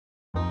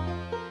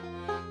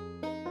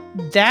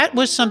that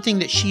was something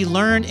that she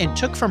learned and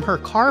took from her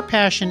car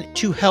passion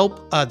to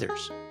help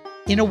others.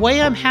 In a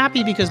way, I'm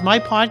happy because my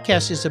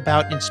podcast is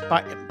about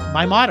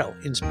my motto,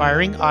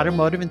 inspiring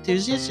automotive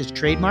enthusiasts, is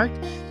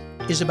trademarked,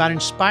 is about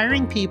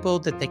inspiring people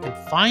that they can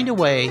find a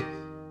way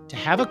to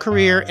have a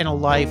career and a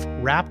life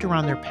wrapped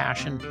around their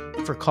passion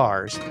for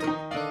cars.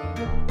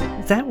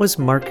 That was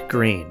Mark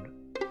Greene,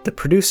 the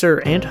producer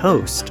and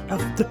host of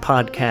the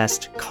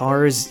podcast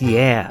Cars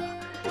Yeah.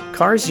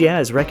 Cars Yeah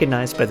is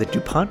recognized by the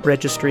DuPont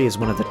Registry as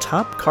one of the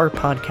top car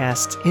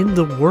podcasts in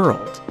the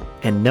world,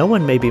 and no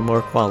one may be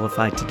more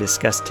qualified to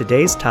discuss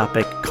today's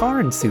topic, car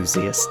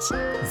enthusiasts,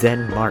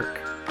 than Mark.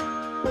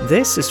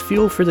 This is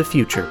Fuel for the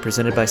Future,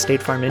 presented by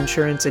State Farm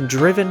Insurance and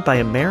driven by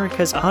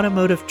America's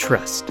Automotive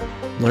Trust.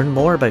 Learn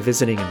more by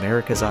visiting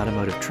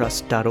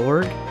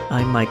americasautomotivetrust.org.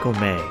 I'm Michael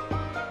May.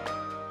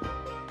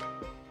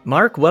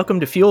 Mark, welcome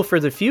to Fuel for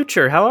the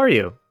Future. How are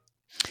you?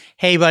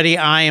 Hey, buddy,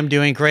 I am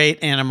doing great,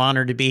 and I'm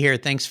honored to be here.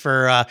 Thanks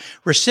for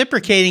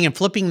reciprocating and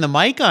flipping the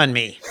mic on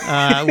me.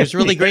 It was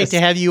really great to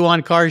have you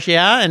on Cars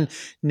Yeah, and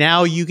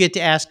now you get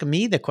to ask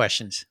me the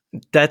questions.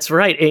 That's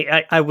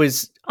right. I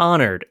was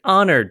honored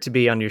to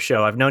be on your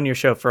show. I've known your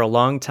show for a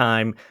long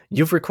time.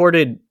 You've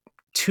recorded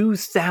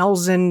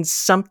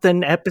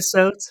 2,000-something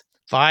episodes?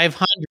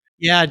 500.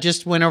 Yeah,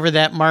 just went over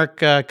that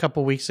mark a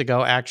couple weeks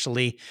ago,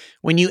 actually.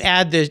 When you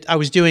add I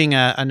was doing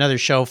another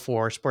show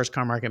for Sports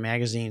Car Market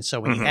Magazine.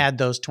 So when you add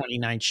those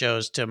 29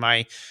 shows to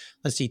my,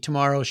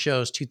 tomorrow's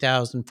shows,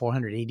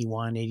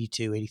 2,481,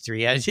 82,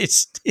 83.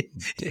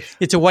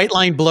 It's a white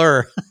line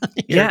blur.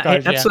 Yeah,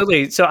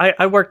 absolutely. So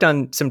I worked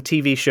on some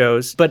TV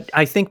shows, but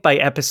I think by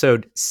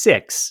episode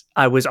 6,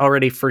 I was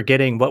already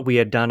forgetting what we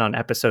had done on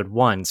episode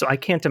 1. So I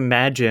can't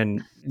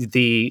imagine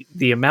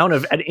the amount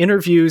of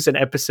interviews and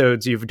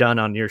episodes you've done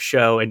on your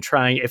show, and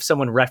trying, if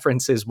someone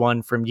references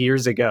one from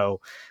years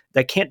ago,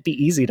 that can't be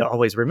easy to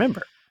always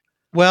remember.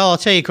 Well, I'll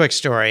tell you a quick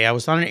story. I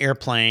was on an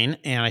airplane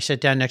and I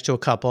sat down next to a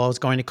couple. I was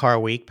going to Car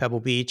Week,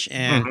 Pebble Beach,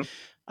 and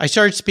I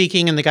started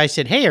speaking, and the guy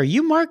said, "Hey, are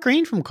you Mark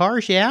Greene from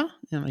Cars Yeah?"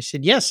 And I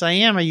said, "Yes, I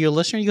am. Are you a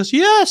listener?" He goes,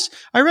 "Yes,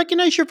 I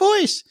recognize your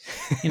voice."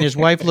 And his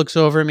wife looks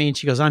over at me and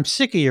she goes, "I'm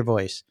sick of your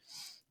voice."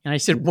 And I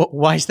said,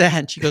 "Why's that?"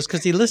 And she goes,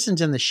 "Because he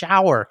listens in the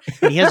shower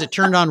and he has it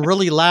turned on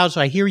really loud.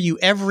 So I hear you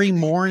every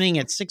morning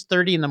at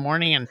 6:30 in the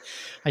morning." And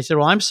I said,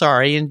 "Well, I'm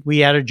sorry." And we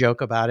had a joke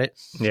about it.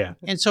 Yeah.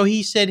 And so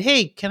he said,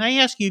 "Hey, can I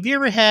ask you, have you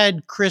ever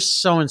had Chris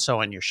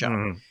so-and-so on your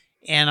show?"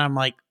 And I'm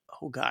like,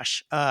 "Oh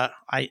gosh, I'm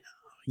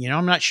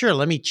not sure.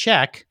 Let me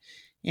check."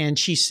 And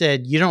she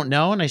said, "You don't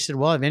know?" And I said,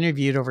 "Well, I've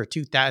interviewed over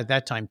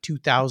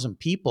 2,000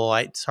 people.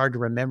 It's hard to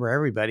remember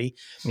everybody."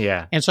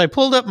 Yeah. And so I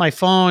pulled up my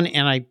phone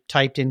and I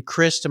typed in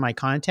Chris to my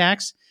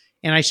contacts,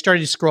 and I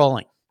started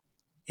scrolling,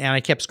 and I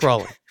kept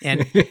scrolling.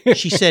 And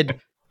she said,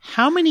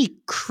 "How many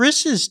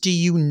Chris's do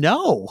you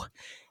know?"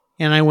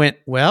 And I went,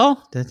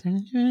 "Well, looks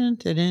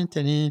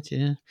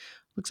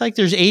like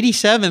there's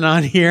 87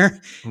 on here."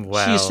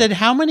 Wow. She said,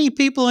 "How many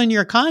people in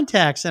your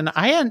contacts?" And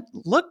I hadn't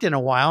looked in a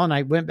while, and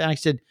I went back, I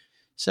said,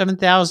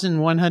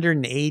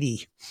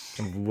 7,180.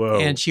 Whoa.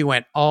 And she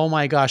went, "Oh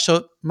my gosh."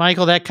 So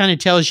Michael, that kind of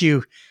tells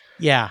you,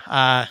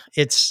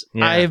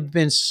 I've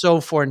been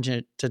so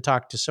fortunate to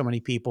talk to so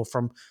many people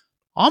from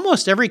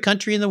almost every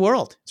country in the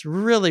world. It's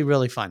really,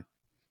 really fun.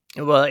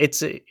 Well,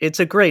 it's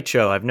a great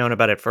show. I've known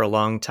about it for a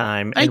long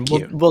time. Thank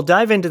you. We'll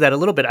dive into that a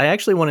little bit. I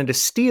actually wanted to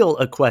steal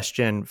a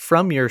question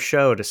from your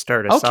show to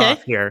start us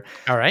off here.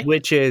 All right.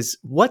 Which is,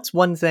 what's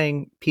one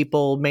thing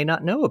people may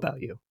not know about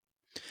you?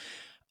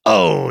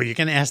 Oh, you're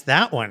going to ask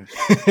that one.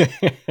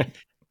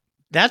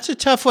 That's a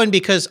tough one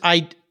because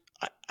I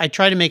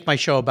try to make my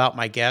show about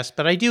my guests,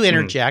 but I do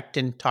interject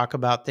and talk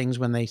about things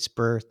when they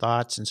spur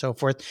thoughts and so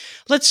forth.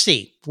 Let's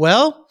see.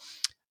 Well,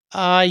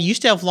 I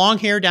used to have long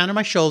hair down to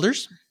my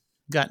shoulders.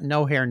 Got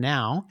no hair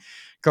now.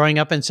 Growing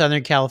up in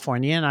Southern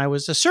California, and I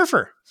was a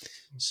surfer.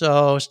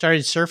 So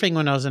started surfing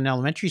when I was in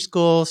elementary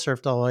school,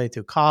 surfed all the way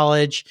through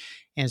college.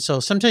 And so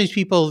sometimes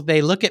people,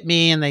 they look at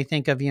me and they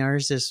think of,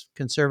 there's this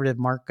conservative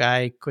Mark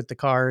guy, quit the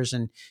cars,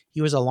 and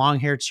he was a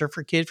long-haired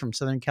surfer kid from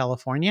Southern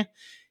California.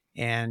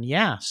 And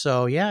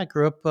I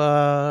grew up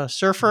a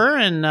surfer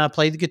and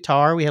played the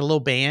guitar. We had a little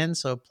band,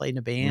 so I played in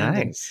a band.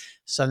 Nice. And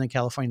Southern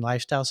California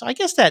lifestyle. So I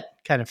guess that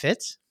kind of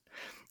fits.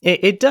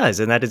 It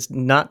does, and that is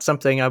not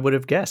something I would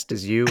have guessed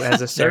as you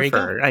as a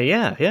surfer.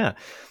 Yeah.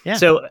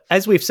 So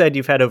as we've said,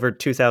 you've had over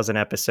 2,000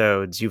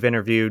 episodes. You've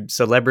interviewed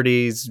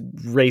celebrities,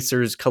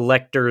 racers,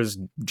 collectors,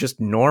 just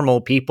normal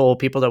people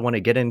that want to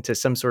get into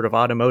some sort of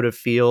automotive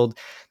field.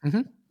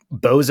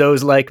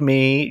 Bozos like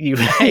me. You've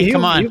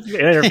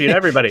interviewed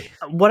everybody.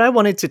 What I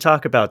wanted to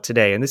talk about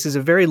today, and this is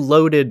a very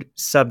loaded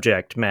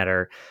subject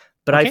matter,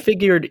 but I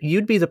figured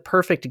you'd be the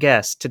perfect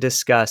guest to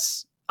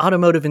discuss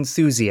automotive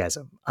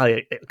enthusiasm,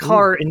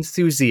 car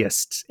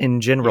enthusiasts in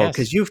general,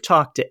 because you've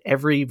talked to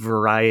every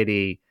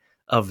variety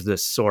of the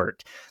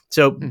sort.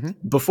 So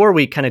before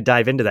we kind of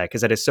dive into that,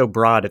 because that is so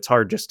broad, it's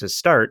hard just to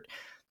start,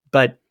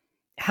 but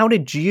how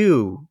did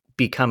you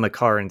become a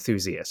car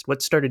enthusiast?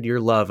 What started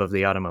your love of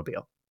the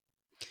automobile?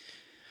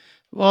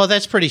 Well,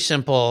 that's pretty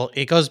simple.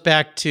 It goes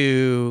back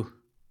to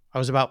I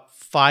was about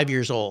 5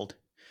 years old.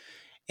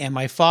 And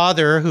my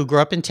father, who grew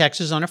up in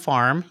Texas on a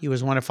farm, he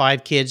was one of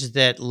 5 kids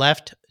that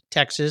left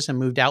Texas and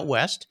moved out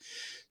west.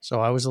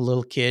 So I was a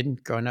little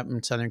kid growing up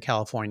in Southern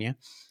California,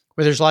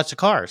 where there's lots of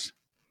cars.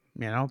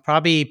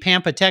 Probably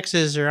Pampa,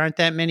 Texas, there aren't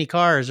that many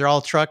cars. They're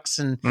all trucks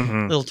and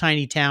Mhm. little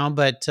tiny town.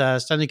 But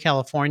Southern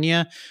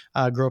California,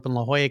 grew up in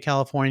La Jolla,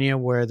 California,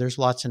 where there's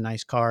lots of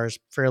nice cars,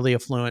 fairly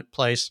affluent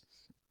place.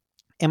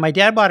 And my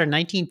dad bought a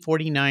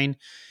 1949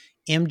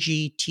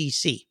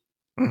 MGTC.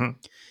 Mhm.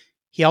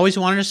 He always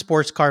wanted a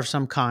sports car of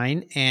some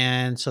kind,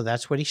 and so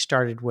that's what he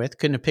started with.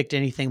 Couldn't have picked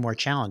anything more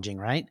challenging,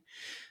 right?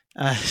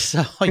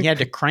 So you had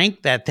to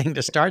crank that thing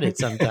to start it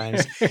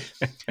sometimes.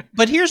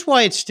 But here's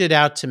why it stood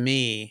out to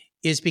me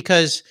is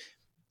because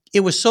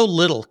it was so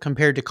little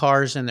compared to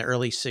cars in the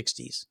early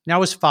 60s. Now it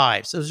was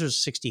 5, so this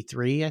was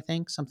 63, I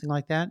think, something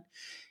like that.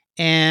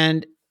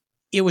 And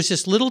it was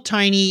this little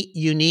tiny,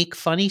 unique,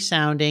 funny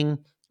sounding,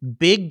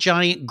 big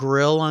giant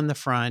grill on the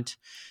front.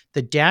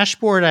 The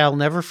dashboard, I'll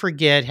never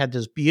forget, had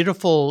those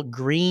beautiful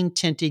green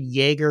tinted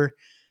Jaeger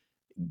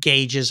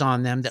gauges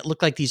on them that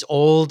looked like these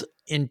old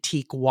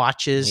antique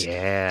watches.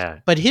 Yeah.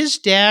 But his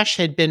dash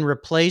had been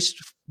replaced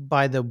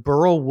by the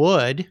burl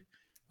wood,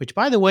 which,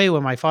 by the way,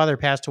 when my father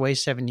passed away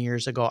 7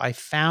 years ago, I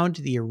found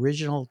the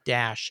original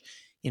dash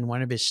in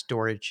one of his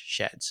storage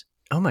sheds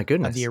Oh my of the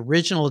goodness.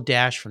 original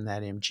dash from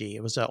that MG.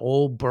 It was an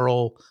old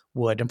burl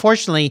wood.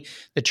 Unfortunately,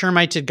 the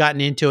termites had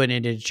gotten into it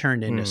and it had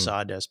turned into Mm.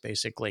 sawdust,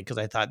 basically, because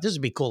I thought this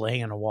would be cool to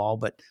hang on a wall.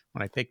 But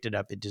when I picked it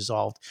up, it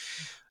dissolved.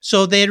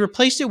 So they had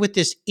replaced it with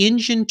this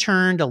engine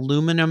turned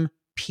aluminum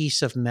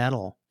piece of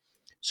metal.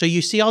 So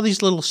you see all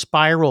these little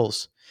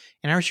spirals.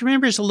 And I just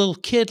remember as a little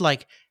kid,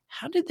 like,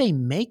 how did they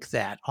make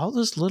that? All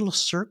those little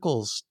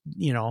circles.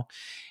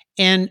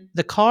 And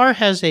the car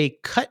has a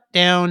cut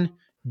down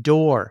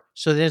door.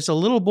 So that as a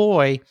little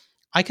boy,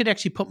 I could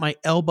actually put my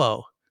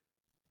elbow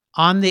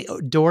on the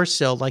door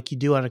sill like you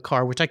do on a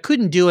car, which I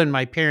couldn't do in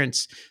my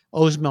parents'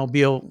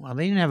 Oldsmobile. Well,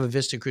 they didn't have a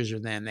Vista Cruiser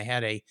then. They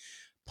had a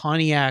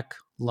Pontiac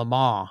Le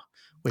Mans,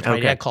 which my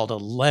Okay. dad called a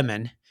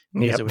lemon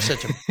because it Yep. was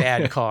such a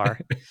bad car.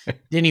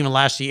 Didn't even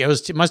last a year.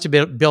 It must have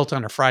been built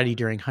on a Friday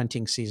during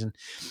hunting season.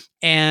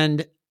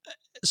 And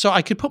so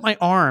I could put my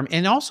arm,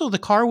 and also the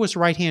car was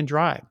right-hand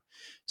drive.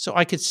 So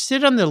I could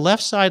sit on the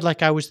left side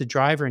like I was the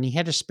driver, and he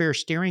had a spare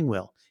steering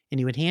wheel, and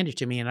he would hand it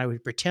to me, and I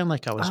would pretend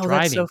like I was Oh,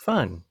 that's so driving.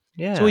 fun. So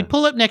Yeah. we'd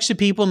pull up next to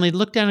people, and they'd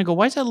look down and go,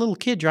 "Why is that little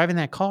kid driving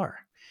that car?"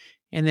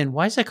 And then,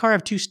 "Why does that car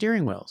have 2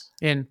 steering wheels?"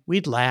 And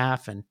we'd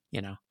laugh, and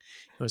it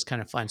was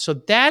kind of fun. So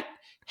that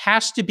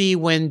has to be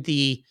when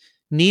the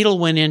needle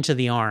went into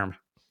the arm,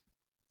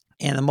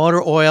 and the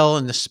motor oil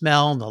and the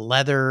smell and the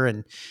leather.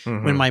 And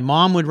when Mhm. my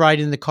mom would ride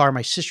in the car,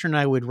 my sister and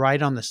I would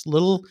ride on this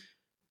little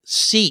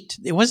seat.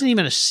 It wasn't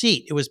even a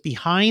seat. It was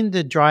behind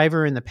the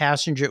driver and the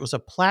passenger. It was a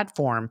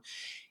platform,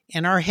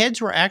 and our heads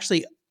were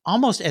actually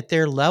almost at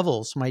their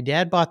levels. My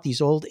dad bought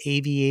these old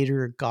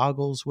aviator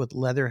goggles with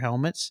leather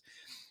helmets,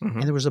 and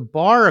Mhm. there was a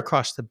bar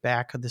across the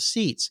back of the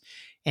seats.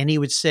 And he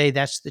would say,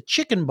 "That's the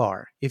chicken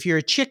bar. If you're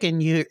a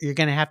chicken, you're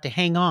going to have to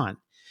hang on."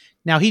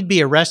 Now, he'd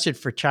be arrested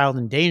for child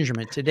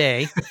endangerment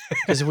today,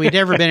 because if we'd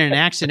ever been in an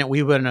accident,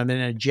 we wouldn't have been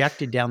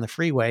ejected down the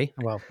freeway.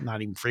 Well,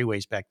 not even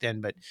freeways back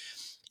then, but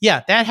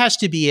yeah, that has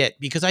to be it,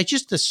 because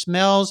the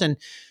smells. And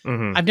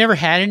Mhm. I've never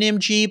had an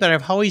MG, but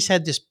I've always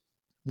had this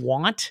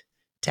want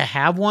to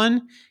have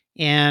one.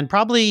 And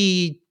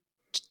probably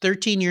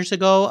 13 years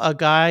ago, a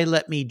guy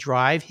let me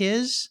drive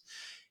his.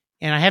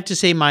 And I have to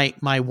say, my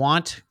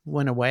want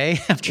went away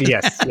after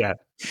Yes, that. yeah.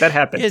 That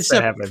happens, It's that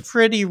a happens.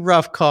 pretty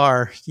rough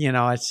car.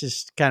 It's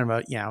just kind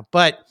of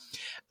but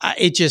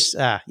it just,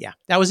 yeah,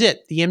 that was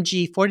it. The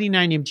MG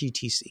 49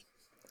 MGTC.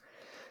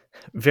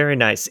 Very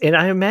nice. And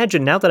I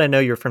imagine now that I know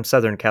you're from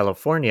Southern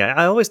California,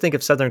 I always think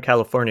of Southern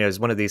California as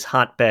one of these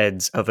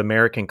hotbeds of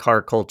American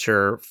car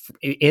culture.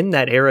 In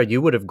that era,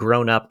 you would have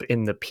grown up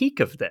in the peak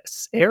of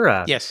this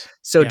era. Yes.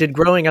 So, Yeah. did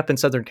growing up in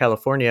Southern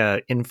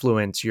California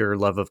influence your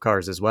love of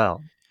cars as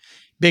well?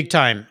 Big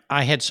time.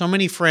 I had so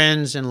many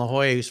friends in La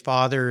Jolla whose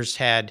fathers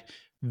had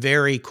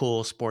very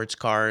cool sports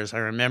cars. I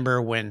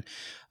remember when,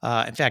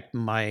 in fact,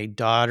 my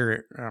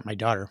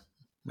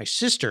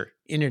sister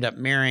ended up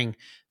marrying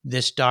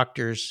this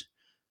doctor's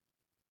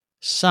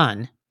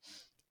son,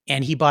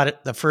 and he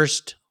bought the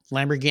first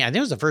Lamborghini. I think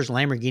it was the first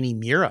Lamborghini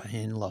Miura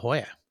in La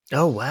Jolla.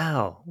 Oh,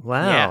 wow.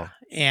 Yeah. Wow.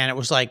 And it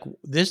was like,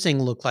 this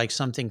thing looked like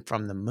something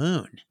from the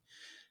moon.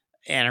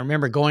 And I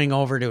remember going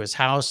over to his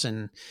house,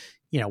 and,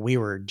 we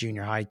were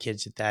junior high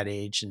kids at that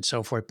age and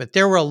so forth. But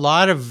there were a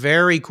lot of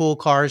very cool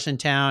cars in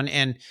town.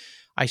 And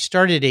I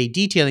started a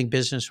detailing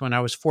business when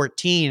I was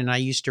 14, and I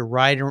used to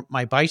ride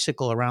my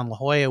bicycle around La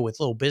Jolla with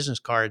little business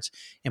cards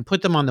and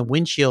put them on the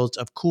windshields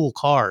of cool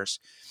cars.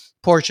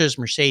 Porsches,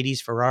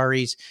 Mercedes,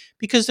 Ferraris,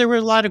 because there were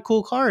a lot of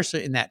cool cars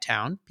in that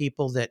town.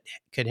 People that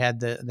had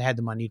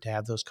the money to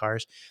have those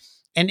cars,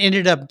 and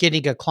ended up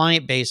getting a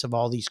client base of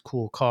all these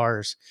cool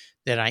cars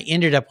that I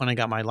ended up, when I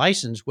got my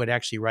license, would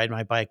actually ride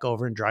my bike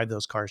over and drive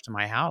those cars to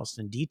my house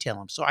and detail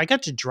them. So I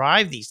got to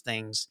drive these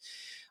things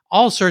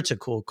all sorts of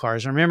cool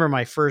cars. I remember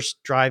my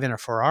first drive in a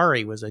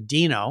Ferrari was a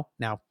Dino.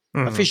 Now,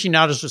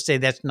 aficionados would say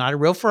that's not a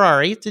real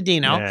Ferrari, it's a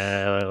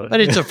Dino,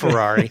 but it's a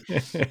Ferrari.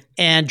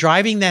 And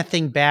driving that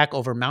thing back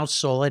over Mount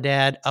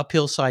Soledad,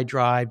 uphill side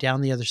drive,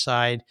 down the other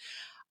side,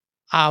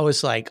 I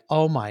was like,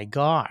 oh my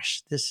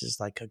gosh, this is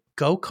like a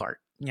go-kart.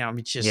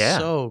 It's just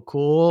so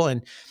cool.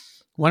 And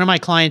one of my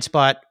clients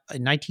bought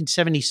in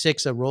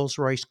 1976 a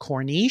Rolls-Royce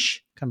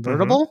Corniche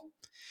convertible.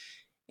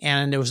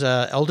 And there was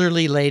an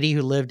elderly lady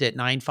who lived at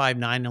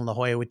 959 in La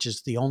Jolla, which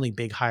is the only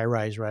big high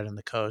rise right on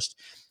the coast.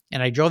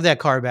 And I drove that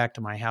car back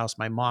to my house.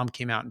 My mom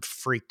came out and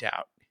freaked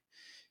out.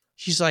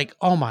 She's like,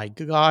 oh my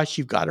gosh,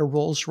 you've got a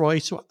Rolls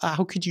Royce.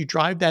 How could you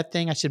drive that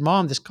thing? I said,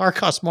 Mom, this car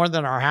costs more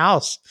than our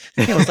house.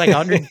 It was like a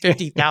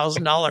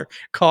 $150,000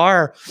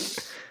 car.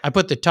 I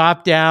put the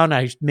top down.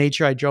 I made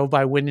sure I drove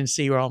by Wind and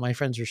Sea where all my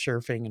friends were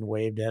surfing and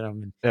waved at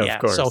them. And of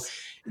course. So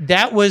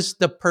that was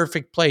the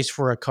perfect place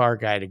for a car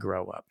guy to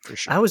grow up, for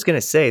sure. I was going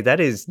to say that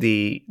is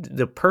the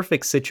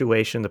perfect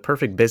situation, the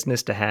perfect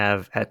business to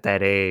have at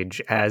that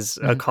age as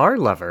a car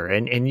lover,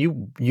 and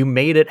you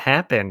made it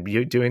happen.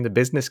 You doing the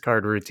business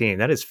card routine.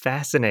 That is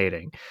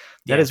fascinating.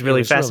 That is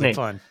really fascinating.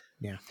 Really fun.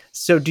 Yeah.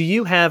 So do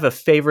you have a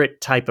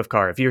favorite type of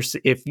car?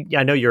 If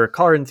I know you're a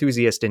car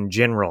enthusiast in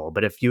general,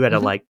 but if you had to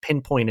like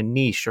pinpoint a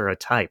niche or a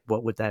type,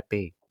 what would that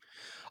be?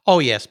 Oh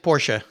yes,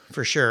 Porsche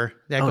for sure.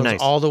 That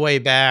goes all the way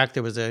back.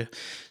 There was a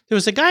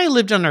guy who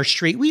lived on our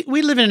street. We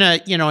live in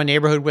a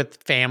neighborhood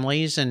with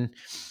families and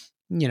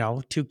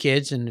 2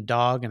 kids and a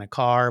dog and a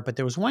car. But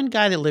there was one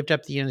guy that lived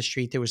up the end of the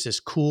street. There was this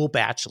cool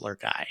bachelor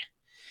guy,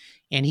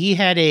 and he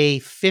had a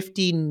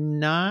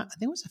 59, I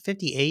think it was a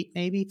 58,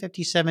 maybe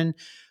 57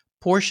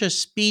 Porsche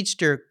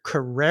Speedster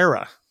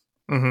Carrera,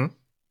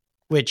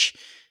 which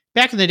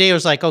back in the day, it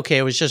was like, okay,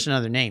 it was just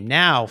another name.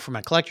 Now, from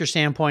a collector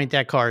standpoint,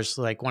 that car is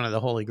like one of the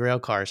holy grail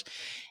cars.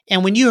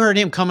 And when you heard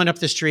him coming up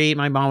the street,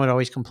 my mom would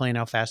always complain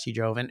how fast he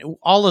drove. And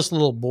all us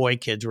little boy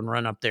kids would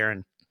run up there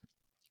and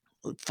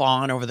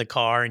fawn over the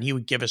car, and he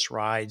would give us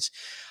rides.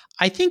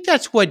 I think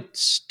that's what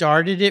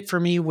started it for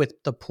me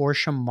with the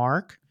Porsche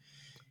Mark.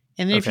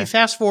 And then if you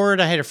fast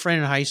forward, I had a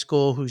friend in high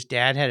school whose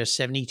dad had a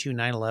 72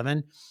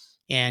 911.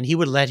 And he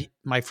would let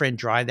my friend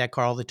drive that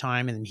car all the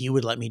time. And then he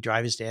would let me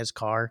drive his dad's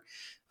car.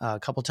 A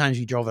couple of times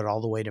we drove it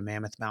all the way to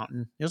Mammoth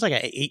Mountain. It was like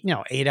an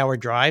 8-hour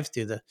drive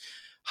through the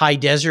high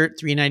desert,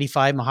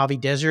 395 Mojave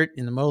Desert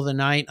in the middle of the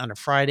night on a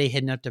Friday,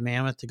 heading up to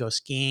Mammoth to go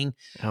skiing.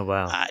 Oh,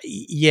 wow.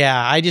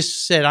 I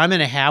just said, I'm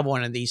going to have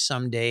one of these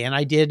someday. And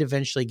I did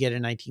eventually get a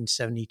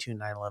 1972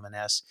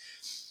 911S.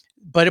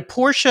 But a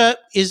Porsche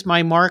is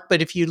my mark.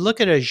 But if you look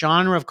at a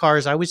genre of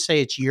cars, I would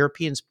say it's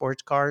European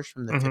sports cars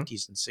from the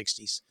 50s and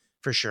 60s,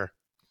 for sure.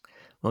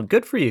 Well,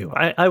 good for you.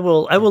 I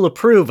will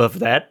approve of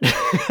that.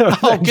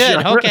 Oh,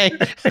 good. Okay.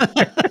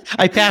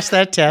 I passed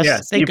that test.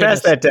 Yes, you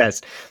passed that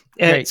test.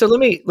 So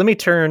let me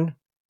turn,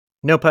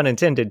 no pun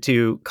intended,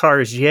 to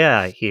cars.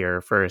 Yeah,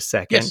 here for a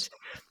second.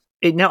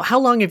 Yes. Now, how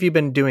long have you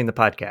been doing the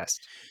podcast?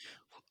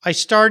 I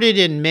started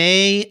in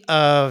May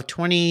of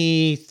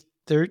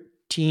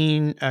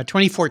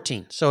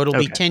 2014. So it'll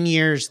be 10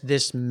 years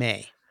this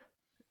May.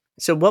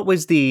 So what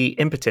was the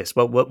impetus?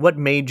 What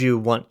made you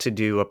want to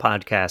do a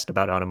podcast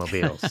about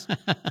automobiles?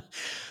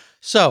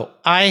 So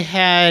I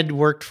had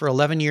worked for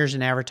 11 years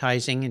in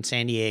advertising in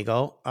San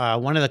Diego.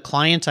 One of the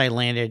clients I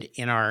landed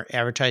in our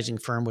advertising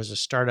firm was a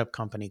startup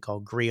company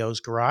called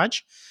Grio's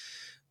Garage,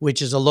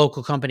 which is a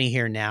local company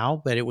here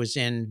now, but it was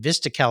in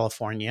Vista,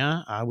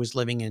 California. I was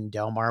living in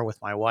Del Mar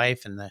with my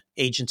wife, and the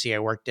agency I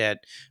worked at,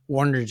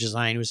 Warner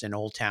Design, was in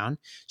Old Town.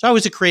 So I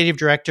was a creative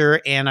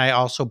director, and I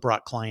also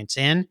brought clients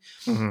in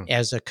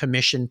as a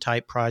commission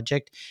type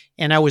project.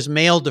 And I was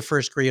mailed the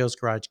first Grio's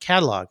Garage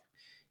catalog.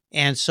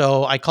 And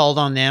so I called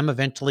on them,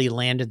 eventually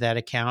landed that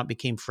account,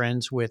 became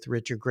friends with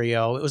Richard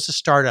Grio. It was a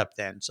startup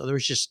then. So there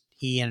was just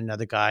he and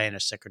another guy and a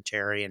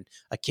secretary, and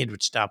a kid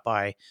would stop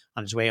by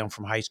on his way home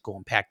from high school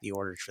and pack the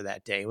orders for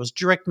that day. It was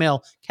direct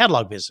mail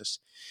catalog business.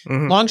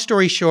 Long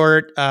story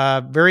short,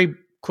 very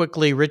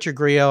quickly, Richard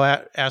Grio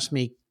asked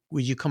me,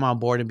 would you come on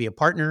board and be a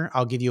partner?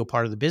 I'll give you a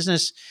part of the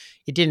business.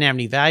 It didn't have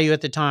any value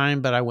at the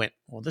time, but I went,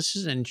 well, this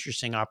is an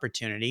interesting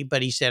opportunity.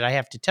 But he said, I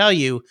have to tell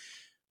you,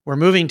 we're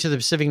moving to the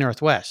Pacific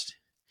Northwest.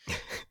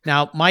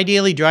 Now, my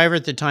daily driver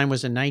at the time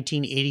was a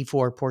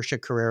 1984 Porsche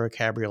Carrera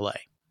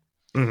Cabriolet.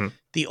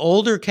 The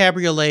older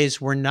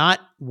cabriolets were not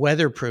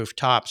weatherproof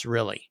tops,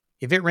 really.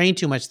 If it rained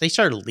too much, they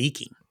started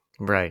leaking.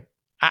 Right.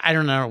 I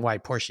don't know why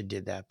Porsche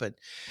did that, but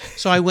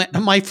so I went.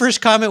 My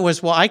first comment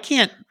was, well, I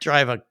can't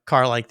drive a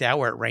car like that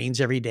where it rains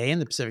every day in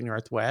the Pacific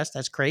Northwest.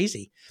 That's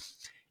crazy.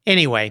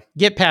 Anyway,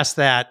 get past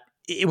that.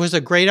 It was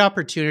a great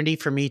opportunity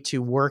for me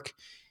to work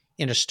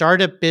in a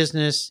startup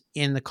business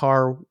in the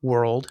car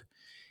world.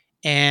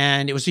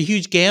 And it was a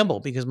huge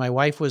gamble because my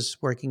wife was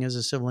working as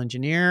a civil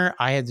engineer.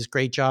 I had this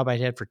great job I'd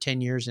had for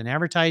 10 years in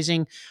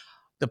advertising.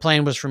 The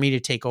plan was for me to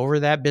take over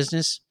that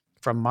business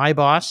from my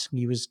boss.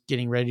 He was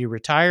getting ready to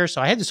retire.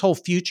 So I had this whole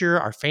future.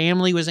 Our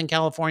family was in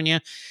California.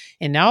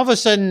 And now all of a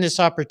sudden this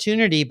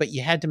opportunity, but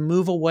you had to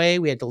move away.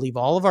 We had to leave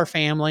all of our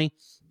family.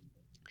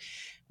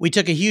 we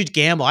took a huge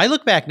gamble. I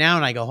look back now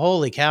and I go,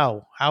 holy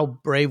cow, how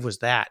brave was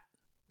that?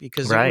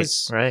 Because it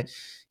was, right.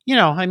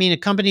 I mean, a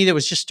company that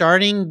was just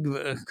starting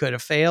could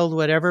have failed,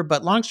 whatever.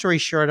 But long story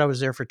short, I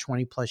was there for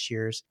 20 plus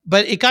years.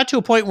 But it got to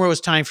a point where it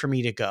was time for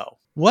me to go.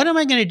 What am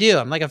I going to do?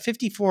 I'm like a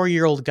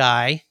 54-year-old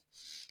guy,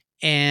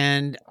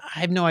 and I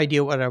have no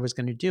idea what I was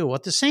going to do. Well,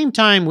 at the same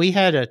time, we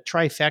had a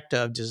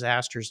trifecta of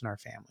disasters in our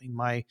family.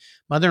 My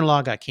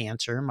mother-in-law got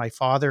cancer. My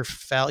father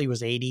fell, he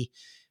was 80,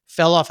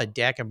 fell off a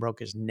deck and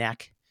broke his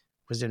neck.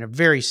 Was in a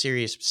very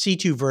serious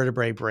C2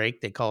 vertebrae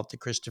break. They call it the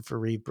Christopher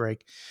Reeve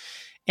break.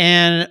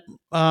 And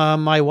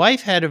my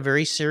wife had a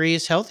very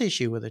serious health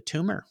issue with a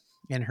tumor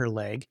in her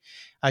leg.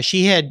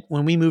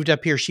 When we moved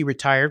up here, she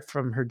retired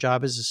from her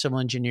job as a civil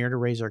engineer to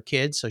raise our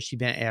kids. So she'd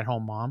been an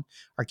at-home mom.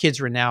 Our kids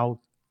were now,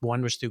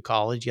 one was through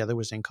college, the other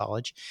was in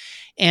college.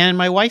 And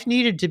my wife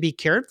needed to be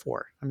cared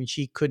for. I mean,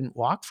 she couldn't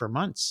walk for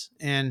months.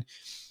 And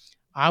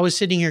I was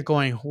sitting here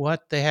going,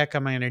 what the heck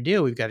am I going to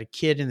do? We've got a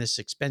kid in this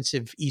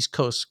expensive East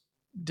Coast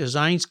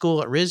design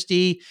school at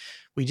RISD.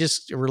 We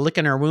just were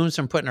licking our wounds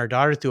from putting our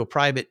daughter through a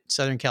private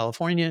Southern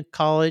California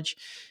college.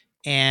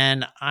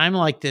 And I'm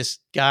like this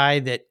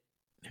guy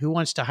who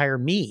wants to hire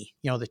me?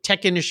 The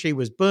tech industry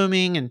was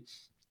booming. And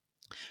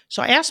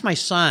so I asked my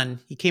son,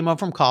 he came home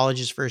from college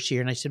his first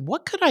year, and I said,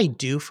 what could I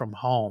do from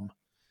home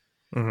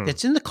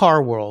that's in the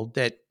car world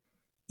that,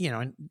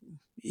 that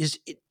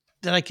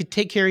I could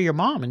take care of your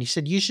mom? And he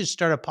said, you should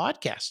start a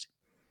podcast.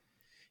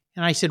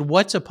 And I said,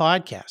 what's a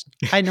podcast?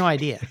 I had no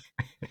idea.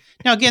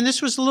 Now, again,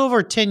 this was a little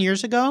over 10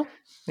 years ago.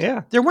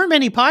 Yeah. There weren't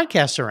many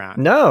podcasts around.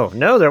 No,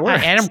 there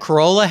weren't. Adam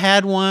Carolla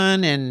had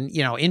one, and,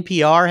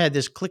 NPR had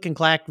this click and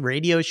clack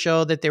radio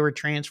show that they were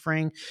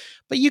transferring,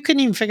 but you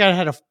couldn't even figure out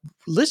how to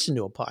listen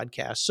to a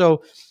podcast.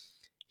 So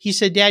he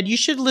said, Dad, you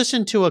should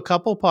listen to a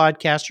couple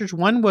podcasters.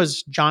 One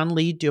was John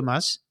Lee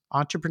Dumas,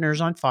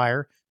 Entrepreneurs on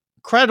Fire,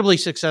 incredibly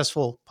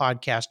successful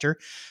podcaster.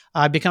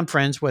 I've become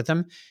friends with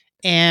him.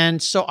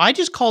 And so I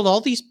just called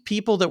all these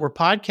people that were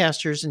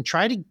podcasters and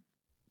tried to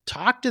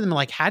talk to them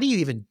like, how do you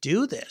even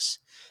do this?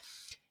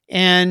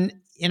 And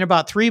in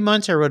about 3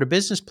 months, I wrote a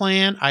business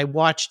plan. I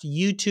watched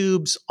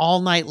YouTubes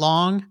all night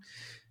long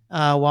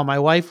while my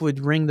wife would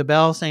ring the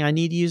bell saying, I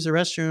need to use the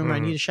restroom. I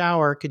need a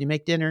shower. Could you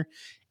make dinner?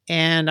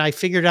 And I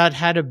figured out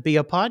how to be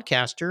a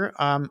podcaster.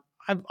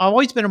 I've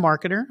always been a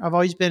marketer. I've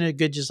always been a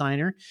good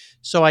designer.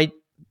 So I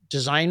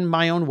designed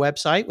my own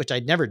website, which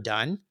I'd never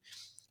done.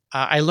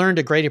 I learned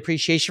a great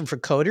appreciation for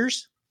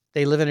coders.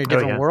 They live in a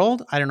different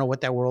world. I don't know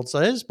what that world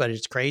is, but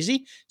it's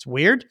crazy. It's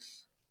weird.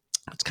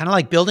 It's kind of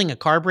like building a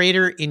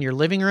carburetor in your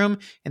living room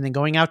and then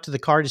going out to the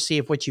car to see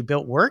if what you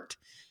built worked.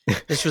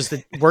 This was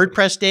the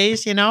WordPress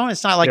days,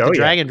 It's not like the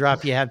drag and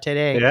drop you have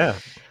today. Yeah.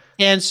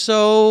 And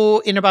so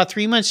in about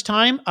 3 months'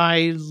 time,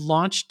 I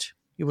launched,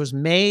 it was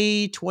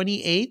May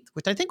 28th,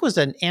 which I think was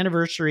an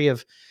anniversary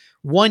of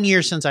 1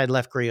 year since I'd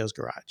left Griot's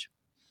Garage.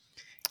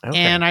 Okay.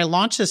 And I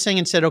launched this thing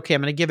and said, okay,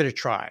 I'm going to give it a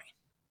try.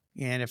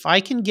 And if I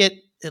can get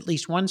at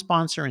least one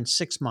sponsor in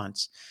 6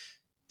 months,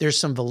 there's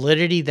some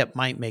validity that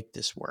might make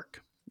this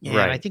work. And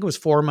I think it was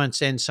 4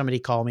 months in, somebody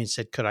called me and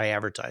said, could I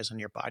advertise on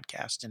your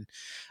podcast? And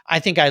I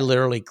think I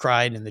literally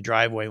cried in the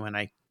driveway when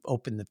I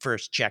opened the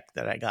first check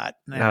that I got.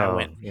 And I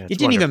went, it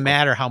didn't even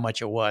matter how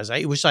much it was.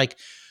 It was like,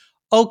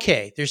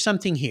 okay, there's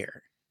something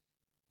here.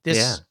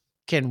 This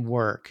can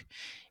work.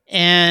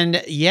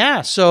 And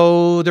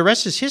so the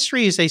rest is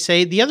history, as they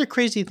say. The other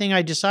crazy thing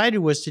I decided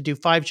was to do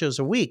 5 shows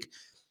a week,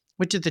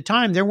 which at the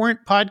time there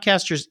weren't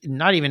podcasters,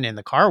 not even in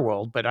the car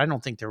world, but I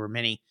don't think there were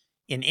many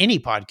in any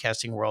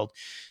podcasting world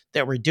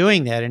that were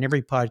doing that. And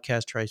every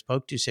podcaster I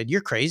spoke to said, you're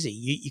crazy.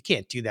 You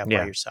can't do that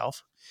by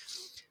yourself.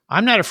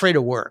 I'm not afraid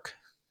of work.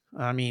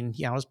 I mean,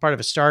 I was part of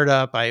a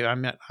startup.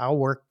 I'll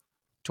work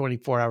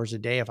 24 hours a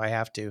day if I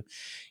have to.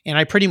 And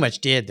I pretty much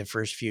did the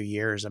first few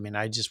years. I mean,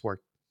 I just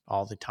worked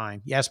all the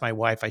time. Yes, my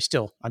wife,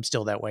 I'm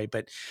still that way,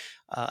 but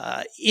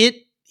I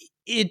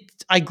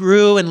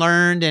grew and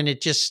learned, and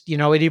it just,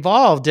 it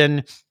evolved,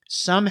 and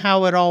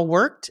somehow it all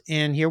worked.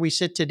 And here we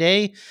sit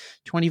today,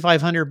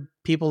 2,500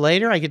 people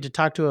later. I get to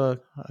talk to a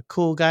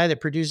cool guy that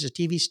produces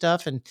TV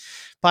stuff and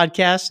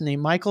podcasts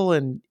named Michael.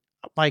 And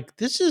like,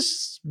 this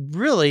is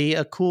really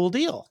a cool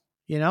deal.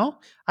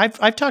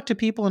 I've talked to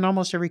people in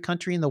almost every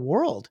country in the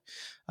world.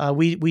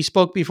 We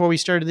spoke before we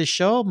started this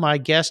show. My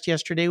guest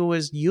yesterday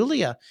was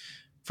Yulia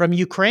from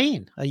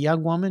Ukraine, a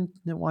young woman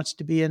that wants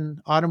to be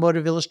an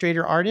automotive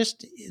illustrator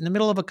artist in the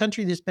middle of a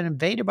country that's been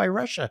invaded by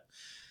Russia.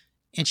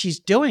 And she's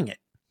doing it.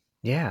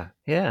 Yeah.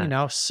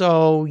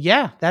 So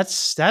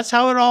that's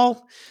how it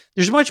all,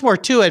 there's much more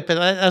to it, but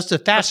that's the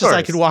fastest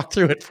I could walk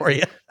through it for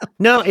you.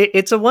 No,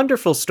 it's a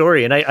wonderful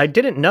story. And I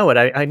didn't know it.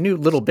 I knew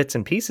little bits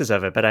and pieces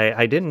of it, but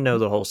I didn't know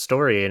the whole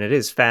story. And it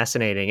is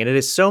fascinating. And it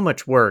is so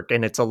much work.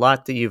 And it's a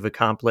lot that you've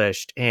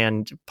accomplished.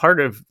 And part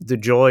of the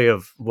joy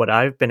of what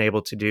I've been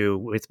able to do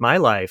with my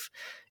life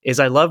is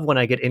I love when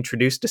I get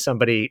introduced to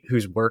somebody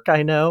whose work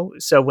I know.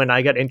 So when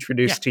I got Yeah.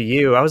 introduced to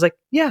you, I was like,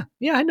 yeah,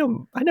 I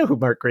know who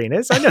Mark Greene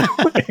is. I know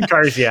what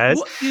cars he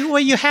has. Well,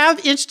 you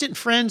have instant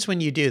friends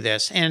when you do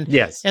this. And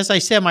Yes. as I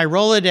said, my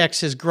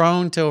Rolodex has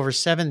grown to over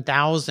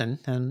 7,000.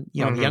 And,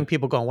 the Mm-hmm. young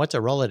people going, what's a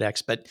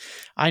Rolodex? But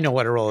I know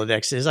what a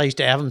Rolodex is. I used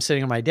to have them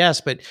sitting on my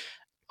desk. But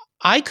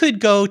I could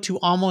go to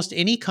almost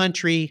any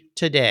country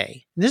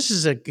today. This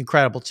is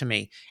incredible to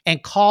me,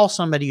 and call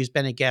somebody who's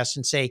been a guest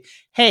and say,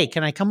 hey,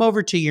 can I come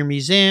over to your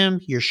museum,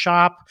 your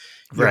shop,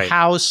 your Right.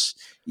 house,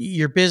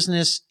 your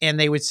business? And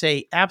they would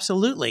say,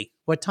 absolutely.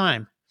 What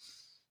time?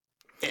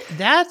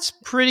 That's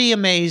pretty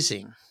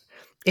amazing,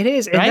 It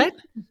is. And right?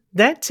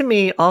 that to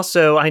me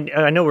also, I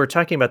know we're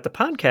talking about the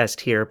podcast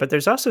here, but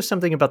there's also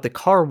something about the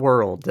car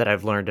world that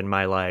I've learned in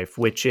my life,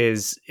 which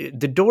is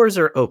the doors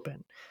are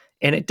open.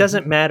 And it Mhm.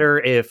 doesn't matter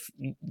if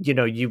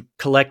you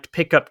collect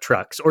pickup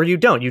trucks or you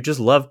don't, you just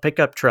love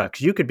pickup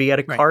trucks. You could be at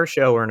a Right. car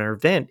show or an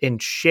event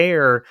and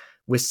share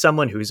with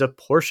someone who's a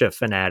Porsche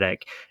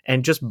fanatic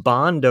and just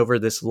bond over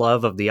this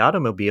love of the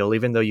automobile,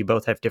 even though you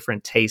both have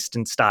different tastes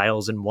and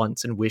styles and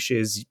wants and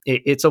wishes.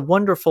 It's a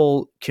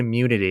wonderful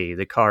community,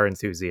 the car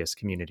enthusiast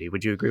community.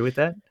 Would you agree with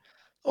that?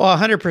 Well,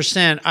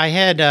 100%. I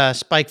had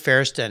Spike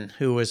Feresten,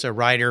 who was a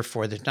writer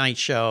for The Tonight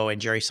Show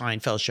and Jerry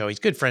Seinfeld show. He's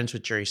good friends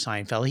with Jerry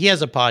Seinfeld. He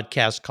has a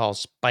podcast called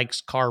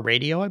Spike's Car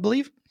Radio, I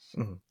believe.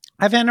 Mhm.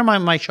 I've had him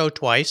on my show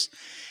twice.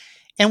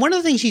 And one of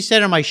the things he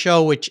said on my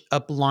show, which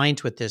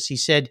aligns with this, he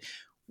said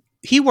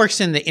he works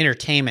in the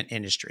entertainment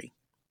industry.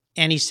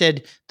 And he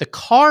said the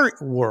car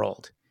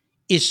world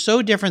is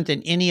so different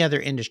than any other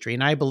industry.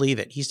 And I believe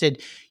it. He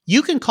said,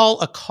 you can call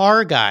a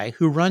car guy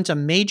who runs a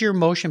major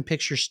motion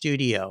picture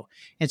studio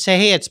and say,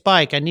 hey, it's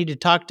Spike. I need to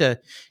talk to,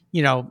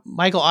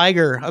 Michael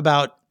Iger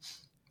about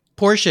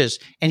Porsches.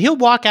 And he'll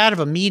walk out of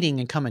a meeting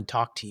and come and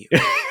talk to you.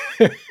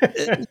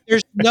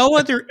 There's no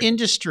other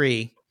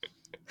industry.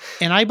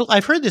 And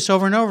I've heard this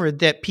over and over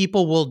that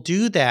people will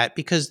do that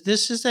because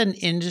this is an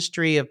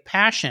industry of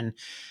passion.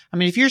 I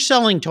mean, if you're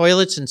selling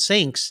toilets and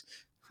sinks,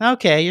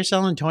 okay, you're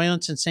selling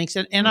toilets and sinks.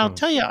 And I'll Mhm.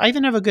 tell you, I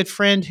even have a good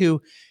friend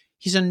who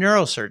he's a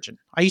neurosurgeon.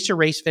 I used to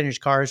race vintage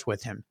cars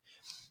with him.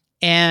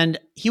 And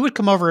he would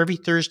come over every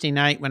Thursday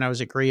night when I was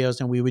at Grio's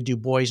and we would do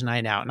boys'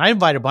 night out. And I'd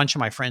invite a bunch of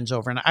my friends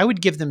over and I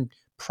would give them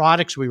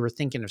products we were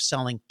thinking of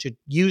selling to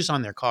use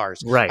on their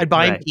cars. Right, I'd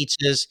buy them right.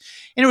 pizzas.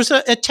 And it was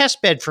a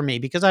test bed for me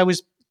because I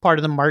was part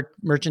of the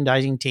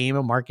merchandising team,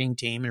 a marketing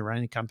team, and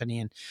running a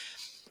company.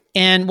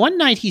 And one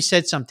night he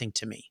said something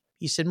to me.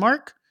 He said,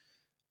 Mark,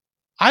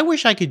 I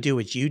wish I could do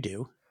what you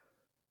do.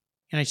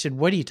 And I said,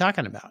 what are you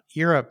talking about?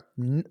 You're a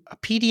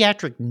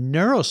pediatric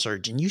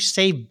neurosurgeon. You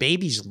save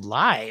babies'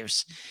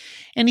 lives.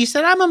 And he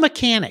said, I'm a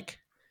mechanic.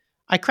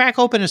 I crack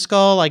open a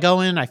skull, I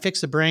go in, I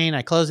fix the brain,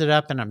 I close it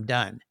up, and I'm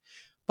done.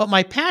 But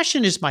my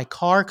passion is my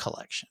car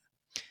collection.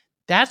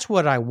 That's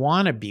what I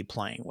want to be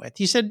playing with.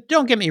 He said,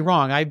 don't get me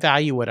wrong. I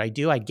value what I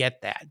do. I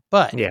get that.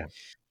 But Yeah.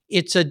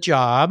 it's a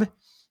job.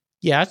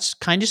 Yeah, it's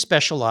kind of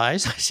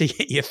specialized. I see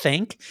you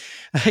think.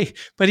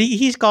 But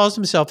he calls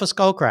himself a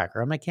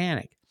skullcracker, a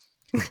mechanic.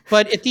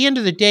 But at the end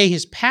of the day,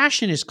 his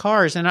passion is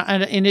cars. And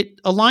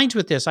it aligns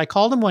with this. I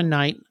called him one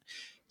night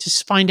to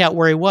find out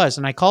where he was.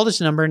 And I called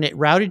his number and it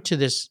routed to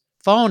this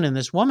phone. And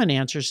this woman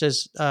answers,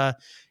 says,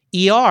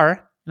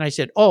 ER. And I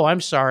said, oh,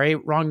 I'm sorry,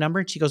 wrong number.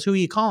 And she goes, who are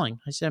you calling?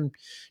 I said, I'm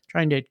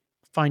trying to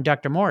find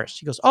Dr. Morris.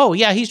 She goes, oh,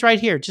 yeah, he's right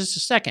here. Just a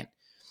second.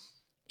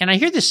 And I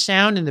hear this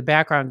sound in the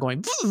background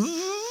going,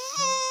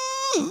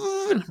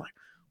 and I'm like,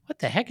 what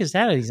the heck is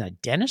that? He's in a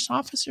dentist's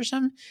office or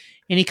something?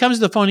 And he comes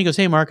to the phone. He goes,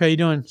 hey, Mark, how you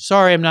doing?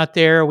 Sorry, I'm not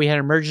there. We had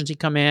an emergency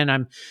come in.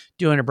 I'm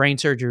doing a brain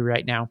surgery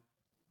right now.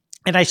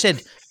 And I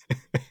said,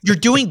 you're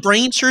doing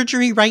brain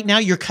surgery right now?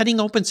 You're cutting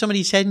open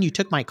somebody's head and you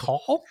took my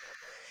call?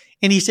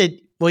 And he said,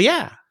 well,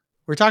 yeah,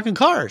 we're talking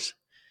cars.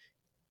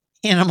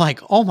 And I'm like,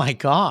 oh my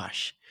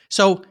gosh.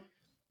 So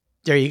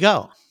there you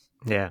go.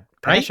 Yeah.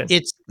 Right? Passion.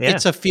 It's Yeah.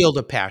 a field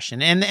of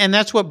passion. And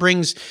that's what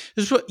brings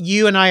this is what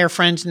you and I are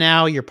friends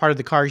now. You're part of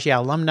the Cars Yeah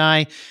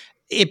alumni.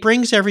 It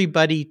brings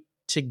everybody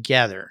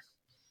together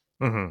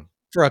Mhm.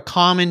 for a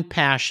common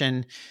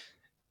passion,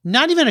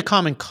 not even a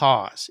common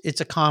cause. It's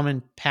a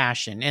common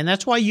passion. And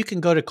that's why you can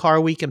go to Car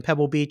Week in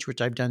Pebble Beach,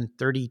 which I've done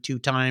 32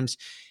 times,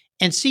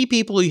 and see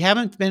people you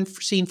haven't been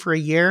seen for a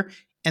year,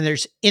 and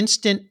there's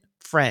instant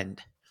friend.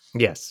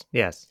 Yes,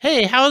 yes.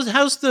 Hey,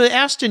 how's the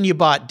Aston you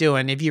bought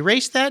doing? Have you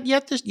raced that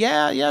yet?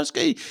 Yeah, it's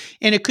good.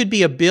 And it could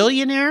be a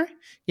billionaire.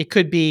 It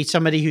could be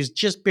somebody who's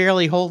just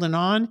barely holding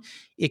on.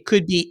 It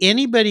could be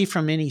anybody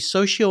from any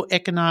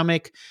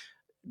socioeconomic,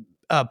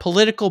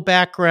 political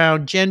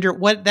background, gender.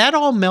 What that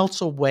all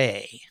melts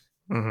away,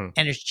 Mhm.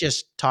 and it's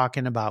just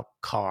talking about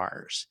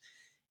cars.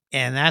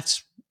 And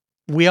that's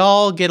we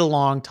all get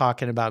along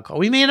talking about cars.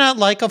 We may not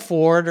like a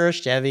Ford or a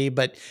Chevy,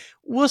 but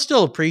we'll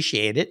still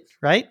appreciate it,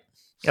 right?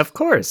 Of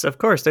course, of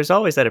course. There's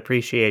always that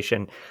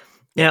appreciation.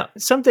 Yeah. Now,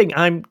 something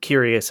I'm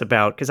curious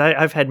about, because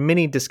I've had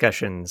many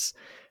discussions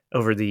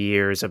over the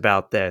years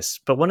about this,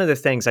 but one of the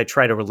things I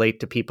try to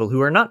relate to people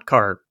who are not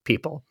car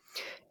people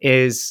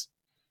is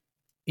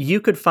you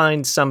could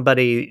find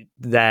somebody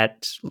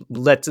that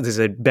this is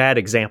a bad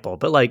example,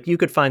 but like you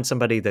could find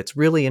somebody that's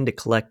really into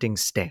collecting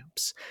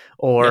stamps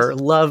or Yes.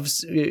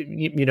 loves,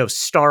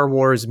 Star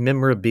Wars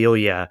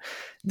memorabilia,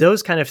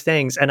 those kind of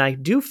things. And I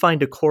do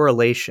find a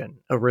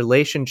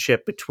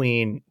relationship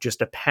between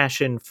just a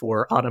passion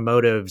for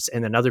automotives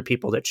and then other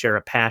people that share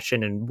a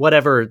passion and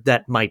whatever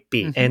that might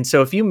be. Mm-hmm. And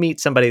so if you meet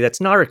somebody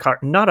that's not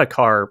a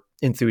car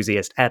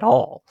enthusiast at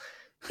all,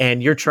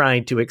 and you're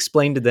trying to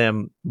explain to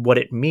them what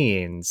it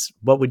means,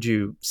 what would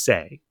you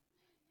say?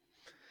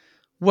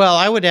 Well,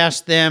 I would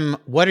ask them,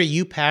 what are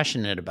you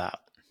passionate about?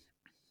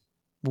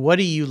 What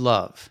do you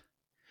love?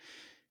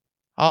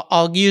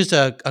 I'll use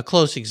a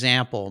close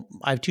example.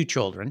 I have two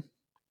children.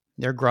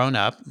 They're grown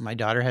up. My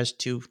daughter has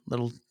two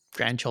little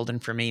grandchildren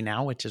for me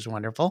now, which is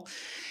wonderful.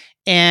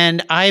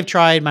 And I've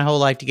tried my whole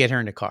life to get her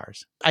into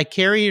cars. I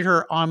carried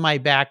her on my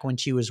back when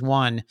she was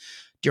one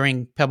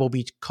during Pebble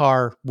Beach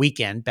car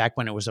weekend, back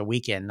when it was a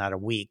weekend, not a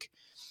week.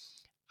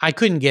 I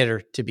couldn't get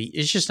her to be,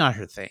 it's just not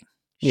her thing.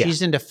 Yeah.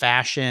 She's into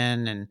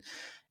fashion and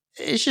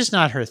it's just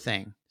not her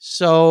thing.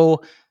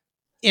 So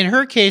in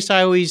her case,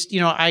 I always,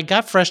 I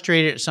got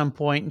frustrated at some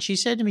point and she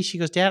said to me, she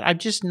goes, Dad, I'm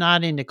just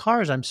not into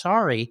cars. I'm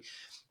sorry.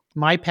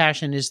 My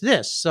passion is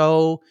this.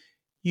 So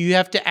you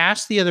have to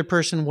ask the other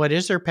person what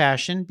is their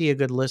passion, be a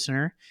good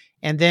listener,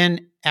 and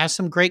then ask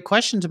some great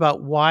questions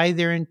about why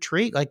they're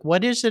intrigued. Like,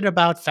 what is it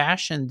about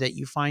fashion that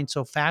you find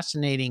so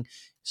fascinating,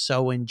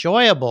 so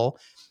enjoyable?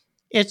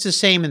 It's the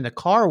same in the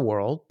car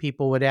world.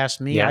 People would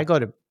ask me, Yeah. I go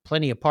to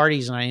plenty of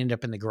parties and I end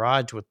up in the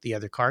garage with the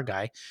other car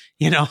guy,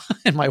 and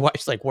my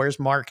wife's like, where's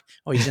Mark?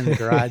 Oh, he's in the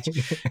garage,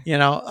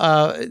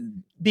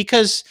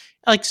 because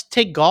like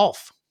take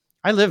golf.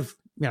 I live,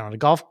 in a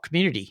golf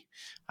community.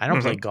 I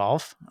don't play Hmm.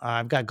 golf.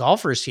 I've got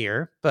golfers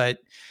here, but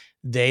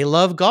they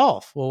love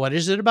golf. Well, what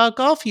is it about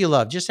golf you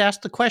love? Just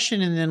ask the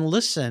question and then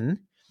listen.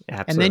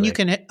 And then you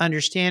Absolutely. can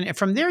understand. And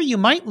from there, you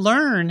might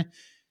learn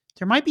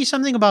there might be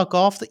something about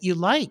golf that you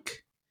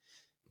like.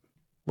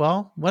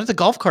 Well, what are the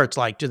golf carts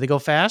like? Do they go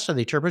fast? Are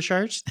they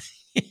turbocharged?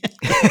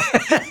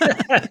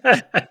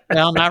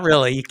 Well, not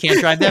really. You can't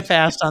drive that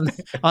fast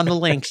on the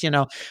links,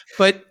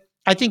 But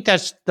I think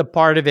that's the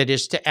part of it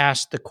is to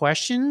ask the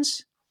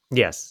questions.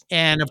 Yes.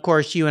 And of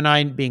course, you and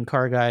I, being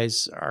car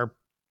guys, are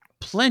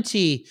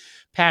plenty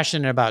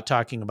passionate about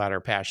talking about our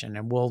passion,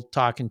 and we'll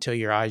talk until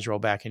your eyes roll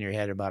back in your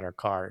head about our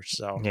cars.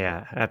 So,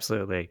 Yeah,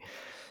 absolutely.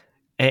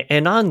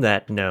 And on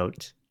that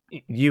note,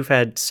 you've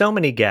had so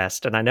many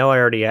guests, and I know I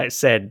already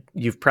said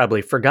you've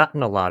probably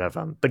forgotten a lot of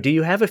them, but do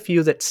you have a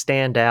few that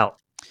stand out?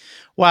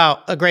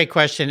 wow, a great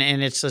question.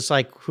 And it's just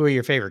like, who are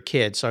your favorite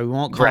kids? So we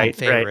won't call them Right, right.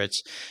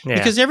 favorites Yeah.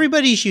 because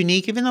everybody's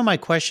unique, even though my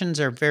questions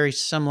are very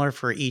similar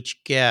for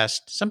each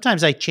guest.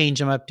 Sometimes I change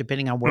them up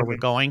depending on where we're Mhm.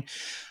 going.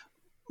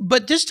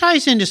 But this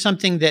ties into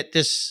something that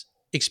this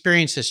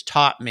experience has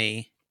taught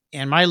me.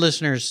 And my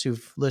listeners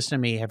who've listened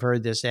to me have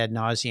heard this ad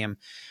nauseum.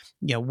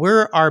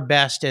 We're our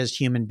best as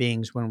human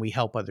beings when we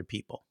help other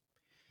people.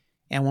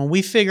 And when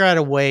we figure out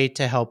a way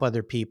to help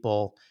other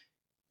people,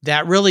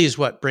 that really is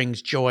what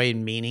brings joy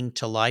and meaning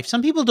to life.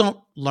 Some people don't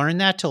learn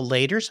that till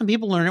later. Some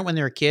people learn it when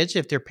they're kids,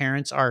 if their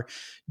parents are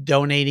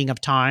donating of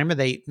time, or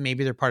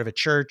maybe they're part of a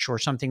church or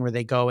something where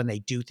they go and they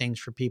do things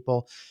for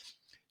people.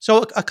 So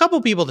a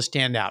couple people to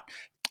stand out.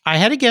 I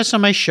had a guest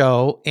on my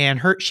show, and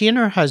she and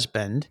her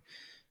husband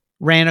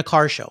ran a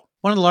car show,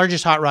 one of the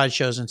largest hot rod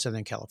shows in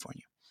Southern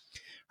California.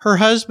 Her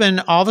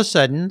husband, all of a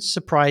sudden,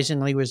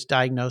 surprisingly, was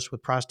diagnosed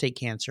with prostate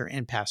cancer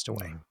and passed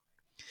away.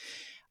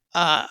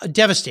 Mm.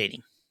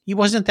 Devastating. He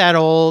wasn't that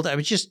old. It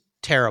was just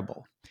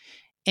terrible.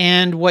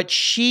 And what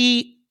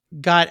she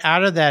got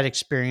out of that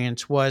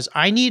experience was,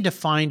 I need to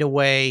find a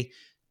way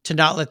to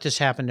not let this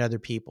happen to other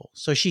people.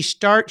 So she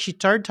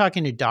started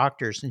talking to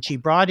doctors, and she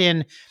brought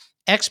in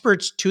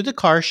experts to the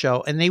car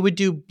show, and they would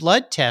do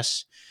blood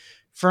tests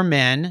for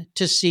men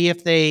to see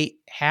if they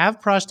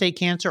have prostate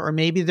cancer or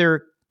maybe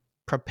their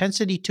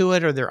propensity to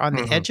it or they're on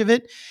the Mhm. edge of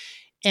it.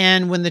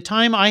 And when the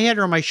time I had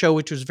her on my show,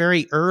 which was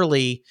very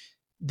early,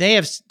 they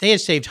had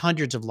saved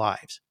hundreds of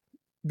lives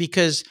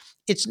because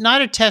it's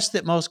not a test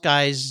that most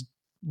guys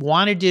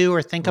want to do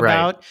or think Right.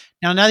 about.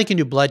 Now they can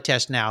do blood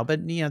tests now, but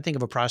think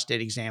of a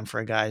prostate exam for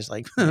a guy's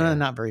like Yeah.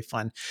 not very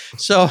fun.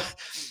 So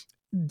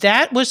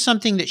that was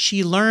something that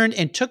she learned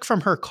and took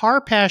from her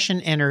car passion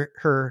and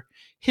her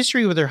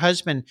history with her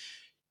husband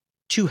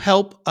to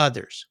help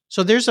others.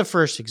 So there's a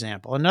first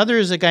example. Another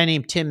is a guy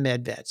named Tim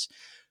Medveds,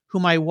 who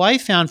my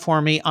wife found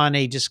for me on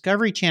a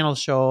Discovery Channel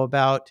show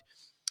about.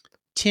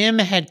 Tim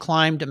had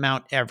climbed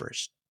Mount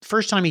Everest.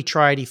 First time he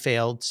tried, he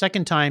failed.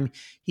 Second time,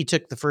 he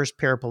took the first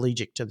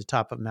paraplegic to the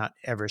top of Mount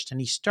Everest,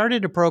 and he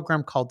started a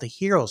program called the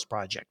Heroes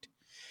Project.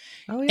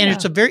 Oh, And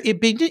it's yeah. a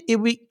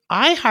very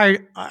I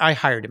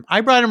hired him.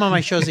 I brought him on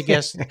my show as a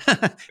guest.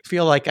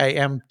 Feel like I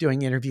am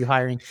doing interview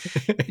hiring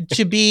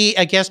to be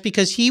a guest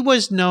because he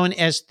was known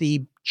as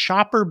the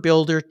chopper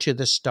builder to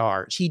the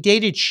stars. He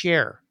dated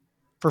Cher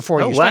for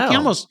 4 Oh, years. In fact,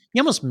 wow. he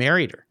almost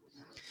married her.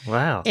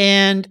 Wow.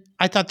 And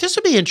I thought this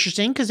would be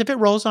interesting because if it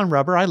rolls on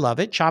rubber, I love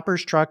it.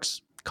 Choppers,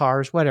 trucks,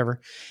 cars, whatever.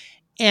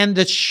 And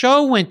the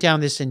show went down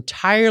this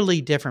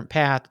entirely different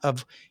path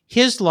of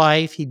his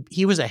life.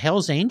 He was a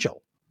Hell's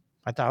Angel.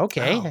 I thought,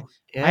 okay, Oh,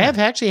 I have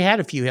yeah. actually had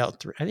a few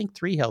I think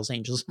 3 Hell's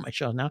Angels in my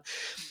show now.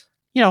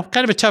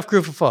 Kind of a tough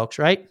group of folks,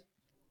 right?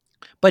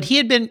 But he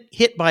had been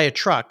hit by a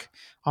truck,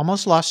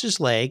 almost lost his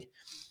leg,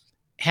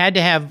 had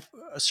to have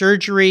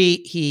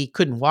surgery. He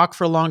couldn't walk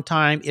for a long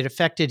time. It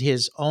affected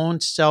his own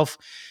self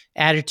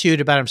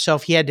attitude about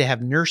himself. He had to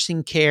have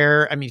nursing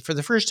care. I mean, for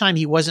the first time,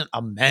 he wasn't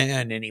a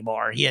man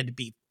anymore. He had to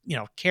be,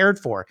 cared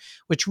for,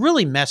 which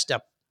really messed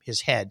up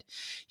his head.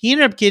 He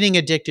ended up getting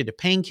addicted to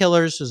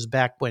painkillers. This was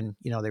back when,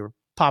 they were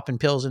popping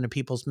pills into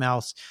people's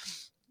mouths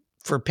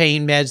for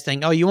pain meds,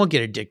 thinking, oh, you won't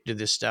get addicted to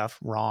this stuff.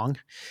 Wrong.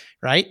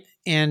 Right.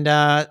 And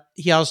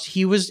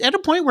he was at a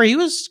point where he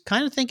was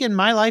kind of thinking,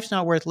 my life's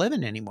not worth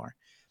living anymore.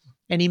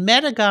 And he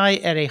met a guy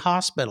at a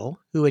hospital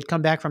who had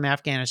come back from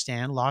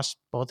Afghanistan, lost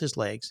both his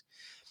legs.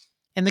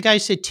 And the guy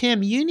said,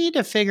 Tim, you need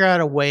to figure out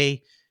a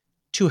way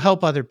to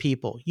help other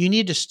people. You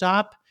need to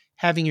stop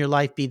having your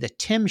life be the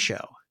Tim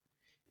show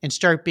and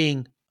start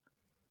being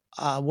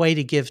a way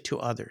to give to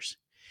others.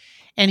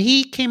 And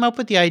he came up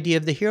with the idea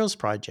of the Heroes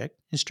Project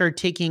and started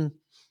taking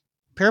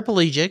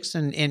paraplegics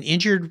and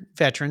injured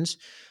veterans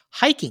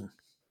hiking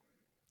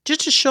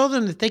just to show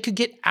them that they could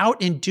get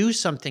out and do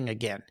something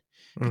again.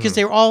 Because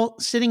they were all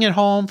sitting at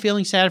home,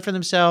 feeling sad for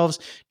themselves,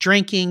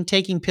 drinking,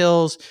 taking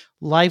pills.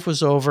 Life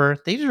was over.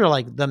 These were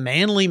like the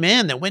manly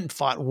men that went and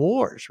fought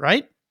wars,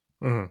 right?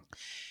 Mm-hmm.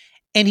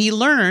 And he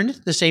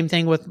learned the same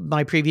thing with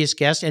my previous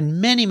guest and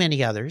many,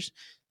 many others,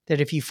 that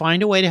if you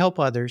find a way to help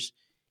others,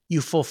 you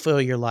fulfill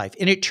your life.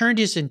 And it turned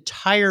his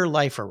entire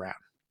life around.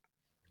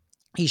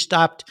 He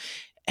stopped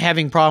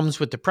having problems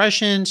with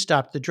depression,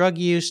 stopped the drug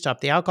use, stopped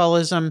the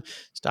alcoholism,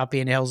 stopped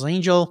being a Hell's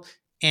Angel,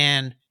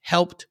 and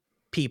helped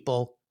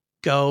people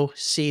go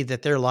see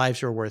that their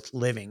lives are worth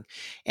living.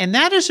 And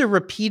that is a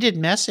repeated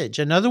message.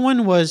 Another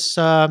one was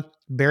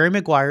Barry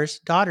Maguire's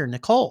daughter,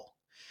 Nicole.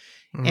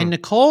 Mm-hmm. And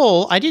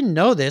Nicole, I didn't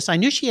know this. I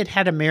knew she had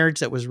had a marriage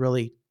that was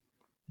really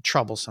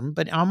troublesome,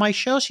 but on my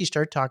show, she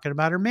started talking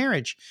about her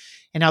marriage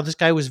and how this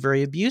guy was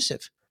very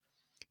abusive.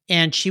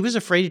 And she was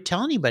afraid to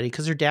tell anybody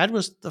because her dad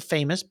was the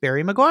famous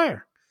Barry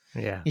Maguire.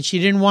 Yeah. And she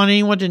didn't want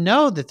anyone to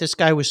know that this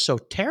guy was so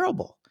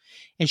terrible.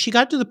 And she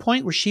got to the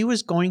point where she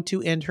was going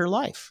to end her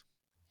life.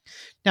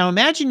 Now,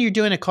 imagine you're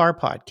doing a car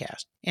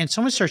podcast and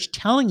someone starts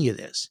telling you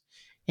this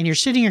and you're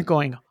sitting here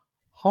going,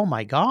 oh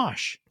my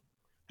gosh.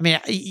 I mean,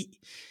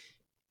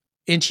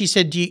 and she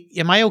said,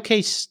 am I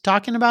okay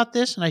talking about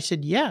this? And I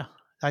said, yeah,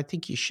 I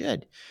think you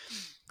should.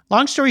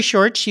 Long story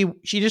short, she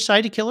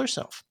decided to kill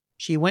herself.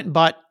 She went and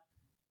bought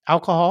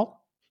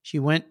alcohol. She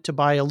went to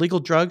buy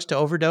illegal drugs to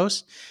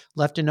overdose,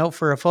 left a note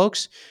for her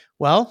folks.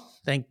 Well,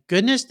 thank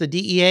goodness the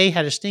DEA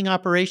had a sting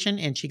operation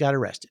and she got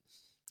arrested.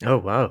 Oh,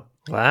 wow.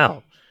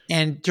 Wow.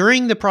 And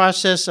during the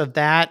process of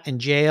that and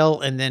jail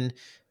and then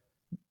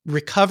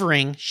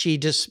recovering, she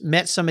just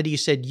met somebody who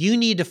said, you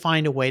need to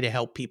find a way to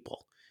help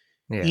people.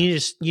 Yeah.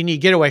 You need to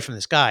get away from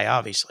this guy,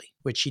 obviously,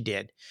 which she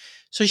did.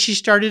 So she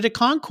started a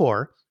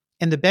Concours,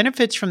 and the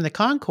benefits from the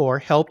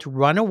Concours helped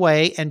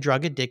runaway and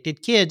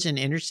drug-addicted kids in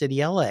inner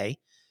city LA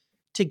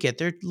to get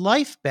their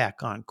life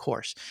back on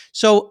course.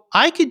 So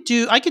I could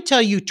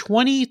tell you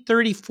 20,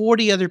 30,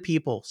 40 other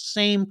people,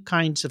 same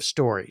kinds of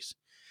stories.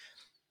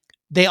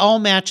 They all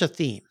match a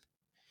theme.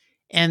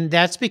 And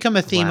that's become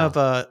a theme of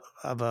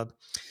a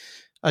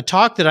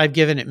talk that I've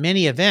given at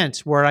many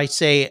events where I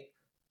say,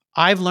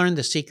 I've learned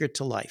the secret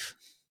to life.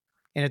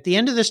 And at the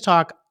end of this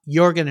talk,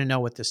 you're going to know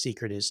what the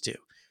secret is too.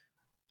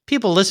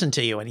 People listen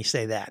to you when you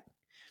say that.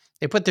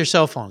 They put their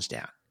cell phones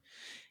down.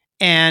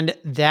 And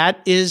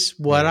that is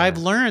what I've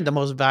learned. The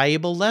most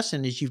valuable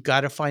lesson is you've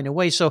got to find a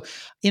way. So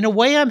in a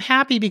way, I'm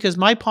happy because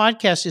my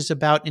podcast is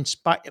about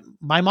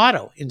my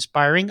motto,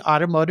 inspiring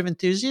automotive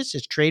enthusiasts,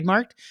 is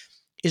trademarked,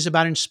 is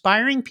about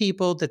inspiring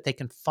people that they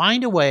can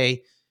find a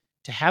way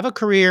to have a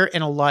career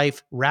and a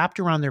life wrapped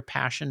around their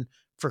passion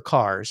for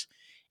cars.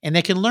 And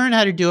they can learn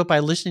how to do it by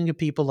listening to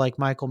people like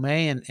Michael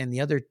May and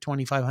the other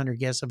 2,500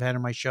 guests I've had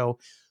on my show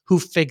who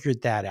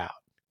figured that out.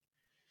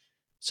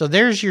 So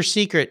there's your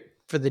secret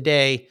for the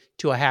day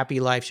to a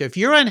happy life. So if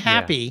you're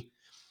unhappy,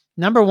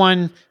 number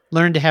one,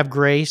 learn to have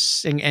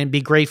grace and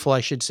be grateful, I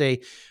should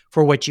say,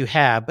 for what you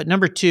have. But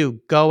number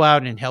two, go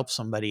out and help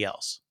somebody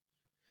else.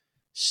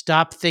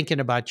 Stop thinking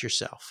about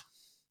yourself.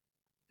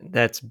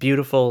 That's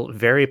beautiful,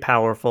 very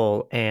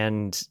powerful,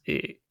 and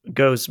it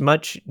goes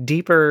much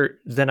deeper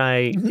than I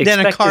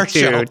expected a car to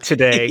show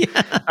today.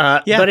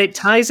 But it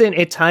ties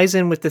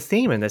in with the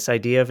theme and this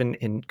idea of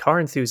an car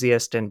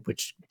enthusiast, and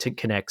which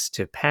connects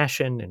to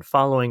passion and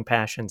following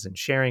passions and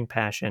sharing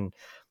passion.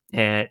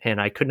 And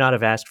I could not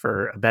have asked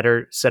for a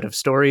better set of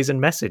stories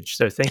and message.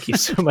 So thank you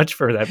so much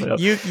for that.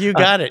 You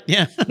got it.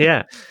 Yeah.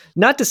 Yeah.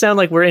 Not to sound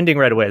like we're ending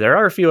right away. There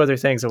are a few other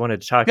things I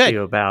wanted to talk to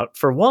you about.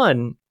 For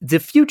one, the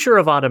future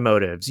of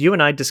automotives. You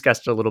and I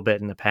discussed it a little bit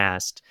in the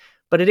past,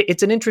 but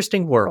it's an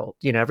interesting world.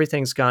 You know,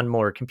 everything's gone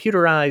more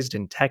computerized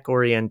and tech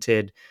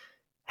oriented.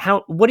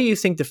 What do you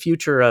think the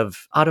future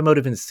of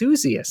automotive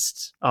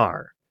enthusiasts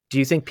are? Do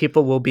you think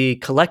people will be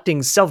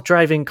collecting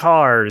self-driving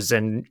cars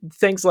and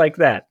things like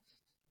that?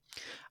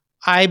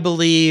 I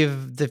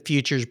believe the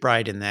future's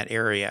bright in that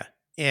area.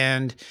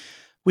 And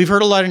we've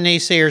heard a lot of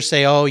naysayers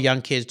say, "Oh,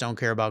 young kids don't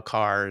care about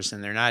cars,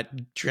 and they're not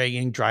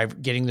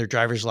getting their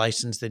driver's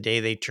license the day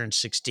they turn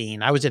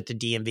 16." I was at the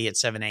DMV at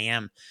 7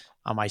 a.m.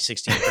 on my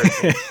 16th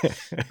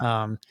birthday.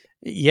 Um,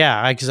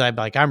 yeah, because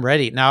I'm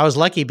ready. Now, I was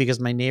lucky because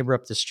my neighbor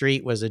up the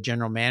street was a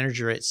general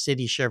manager at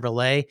City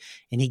Chevrolet,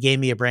 and he gave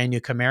me a brand new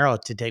Camaro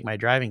to take my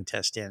driving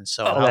test in.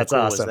 So Oh, how that's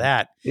cool was awesome.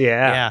 that?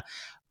 Yeah. Yeah.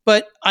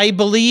 But I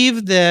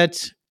believe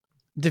that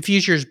the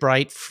future is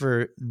bright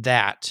for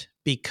that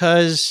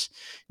because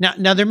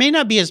now there may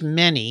not be as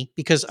many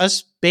because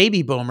us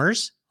baby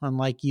boomers,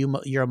 unlike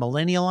you're a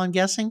millennial, I'm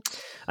guessing,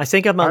 I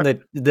think I'm on are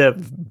the the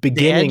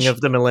beginning edge.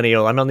 of the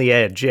millennial. I'm on the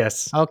edge,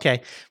 yes.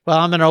 Okay. Well,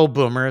 I'm an old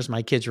boomer, as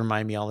my kids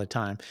remind me all the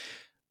time.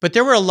 But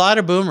there were a lot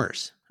of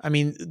boomers. I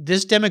mean,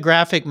 this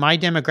demographic, my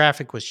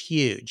demographic was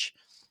huge.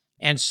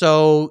 And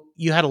so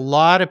you had a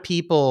lot of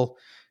people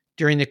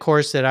during the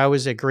course that I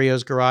was at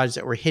Griot's Garage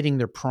that were hitting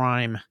their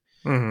prime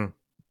Mhm.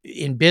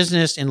 in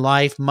business, in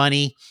life,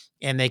 money,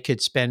 and they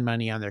could spend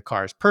money on their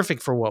cars.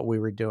 Perfect for what we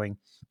were doing.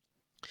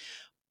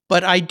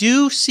 But I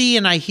do see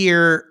and I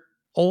hear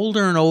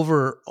older and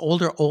older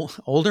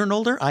and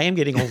older. I am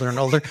getting older and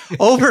older,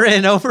 over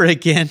and over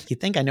again. You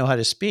think I know how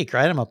to speak,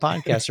 right? I'm a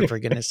podcaster, for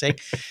goodness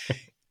sake.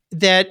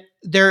 That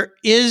there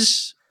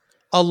is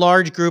a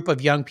large group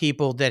of young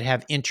people that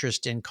have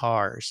interest in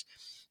cars.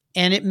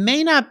 And it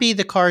may not be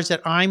the cars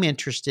that I'm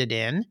interested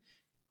in.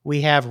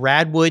 We have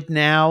Radwood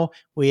now.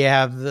 We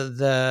have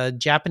the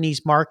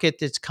Japanese market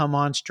that's come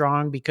on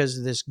strong because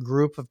of this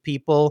group of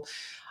people.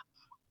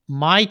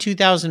 My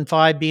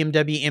 2005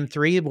 BMW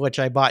M3, which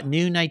I bought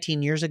new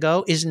 19 years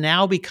ago, is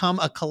now become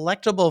a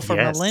collectible for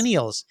Yes.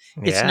 millennials.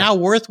 It's Yeah. now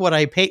worth what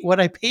I paid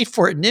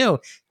for it new.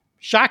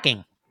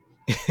 Shocking.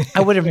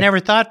 I would have never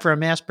thought for a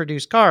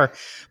mass-produced car.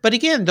 But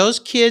again, those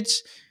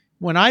kids,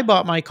 when I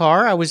bought my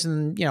car, I was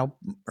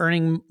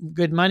earning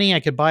good money. I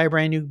could buy a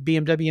brand new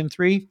BMW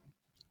M3.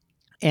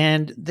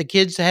 And the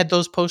kids had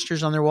those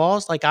posters on their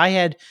walls. Like I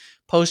had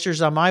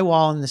posters on my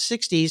wall in the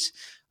 60s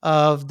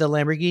of the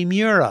Lamborghini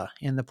Miura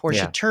and the Porsche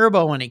Yeah.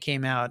 Turbo when it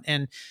came out,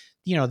 and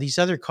these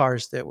other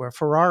cars that were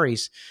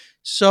Ferraris.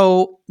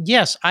 So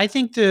yes, I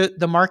think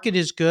the market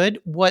is good.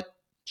 What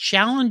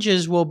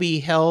challenges will be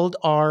held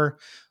are,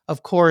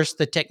 of course,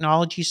 the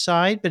technology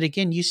side. But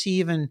again, you see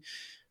even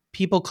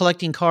people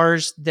collecting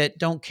cars that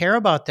don't care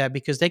about that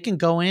because they can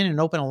go in and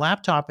open a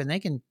laptop and they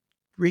can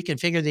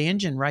reconfigure the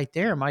engine right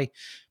there. My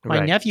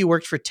Right. nephew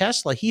works for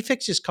Tesla. He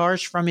fixes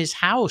cars from his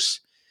house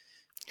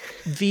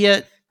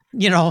via,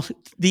 you know,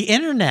 the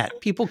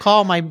internet. People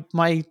call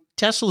my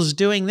Tesla's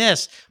doing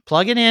this.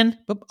 Plug it in.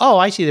 Oh,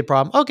 I see the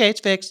problem. Okay,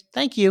 it's fixed.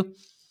 Thank you.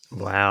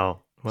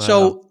 Wow. Wow.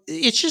 So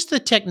it's just the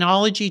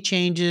technology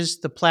changes,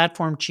 the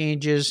platform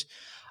changes.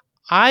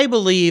 I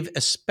believe,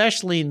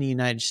 especially in the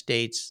United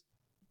States,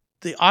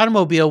 the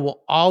automobile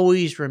will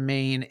always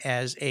remain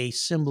as a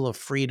symbol of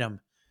freedom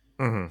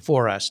Mhm.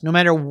 for us, no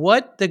matter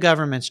what the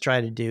governments try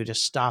to do to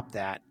stop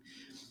that,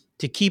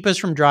 to keep us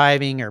from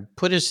driving or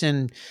put us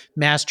in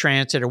mass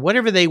transit or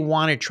whatever they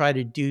want to try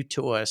to do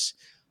to us.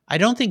 I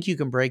don't think you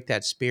can break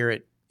that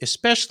spirit,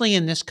 especially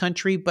in this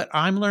country, but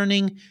I'm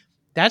learning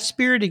that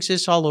spirit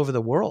exists all over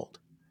the world.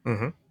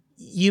 Mhm.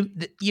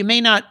 You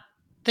may not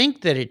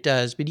think that it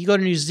does, but you go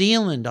to New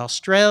Zealand,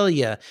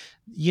 Australia,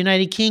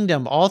 United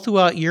Kingdom, all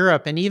throughout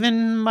Europe, and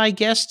even my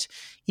guest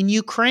in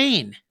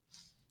Ukraine.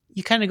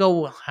 You kind of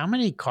go, well, how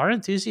many car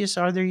enthusiasts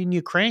are there in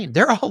Ukraine?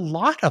 There are a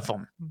lot of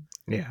them.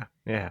 Yeah.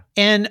 Yeah.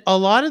 And a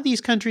lot of these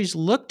countries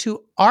look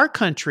to our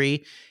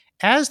country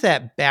as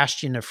that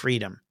bastion of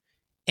freedom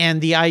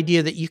and the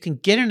idea that you can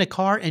get in a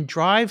car and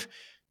drive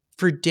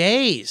for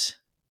days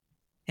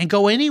and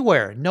go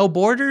anywhere. No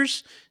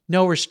borders,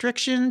 no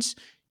restrictions.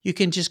 You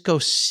can just go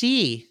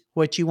see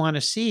what you want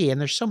to see. And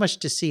there's so much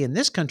to see in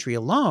this country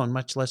alone,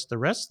 much less the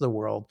rest of the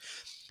world.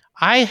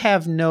 I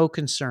have no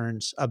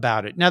concerns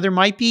about it. Now, there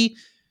might be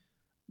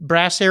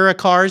brass era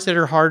cars that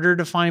are harder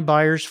to find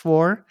buyers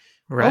for.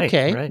 Right.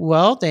 Okay, Right.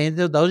 well,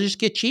 they'll just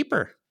get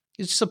cheaper.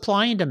 It's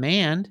supply and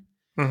demand.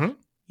 Mhm.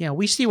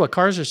 We see what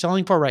cars are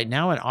selling for right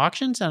now at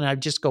auctions, and I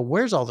just go,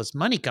 where's all this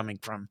money coming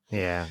from?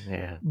 Yeah.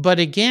 Yeah. But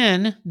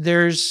again,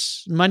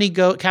 there's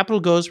capital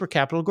goes where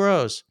capital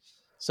grows.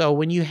 So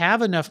when you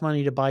have enough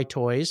money to buy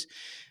toys,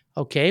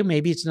 okay,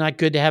 maybe it's not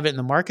good to have it in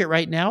the market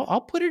right now.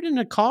 I'll put it in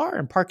a car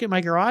and park it in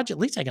my garage. At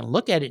least I can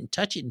look at it and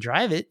touch it and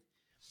drive it.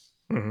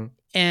 Mhm.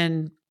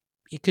 And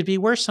it could be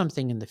worth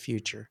something in the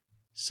future.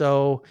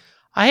 So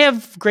I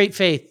have great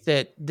faith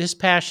that this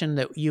passion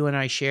that you and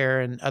I share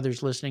and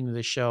others listening to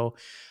the show,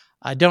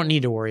 I don't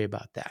need to worry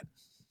about that.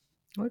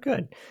 Well,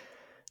 good.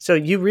 So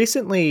you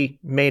recently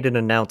made an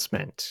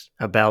announcement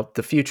about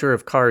the future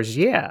of cars.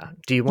 Yeah.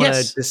 Do you want to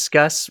Yes,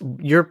 discuss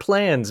your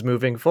plans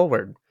moving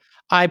forward?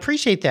 I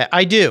appreciate that.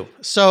 I do.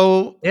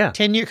 So Yeah.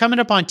 10 year coming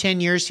up on 10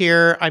 years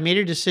here, I made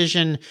a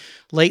decision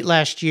late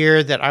last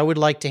year that I would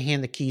like to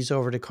hand the keys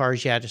over to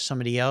Cars Yeah to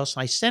somebody else.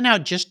 I sent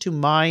out just to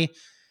my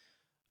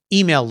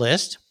email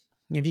list.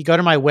 If you go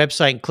to my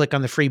website and click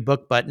on the free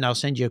book button, I'll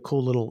send you a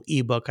cool little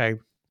ebook I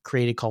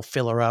created called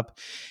Filler Up,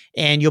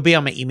 and you'll be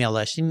on my email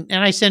list. And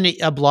I send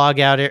a blog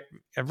out, a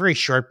very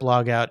short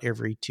blog out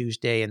every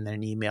Tuesday, and then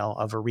an email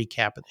of a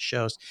recap of the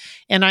shows.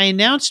 And I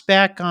announced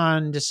back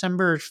on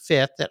December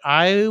 5th that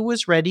I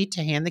was ready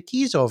to hand the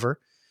keys over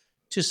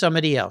to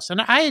somebody else. And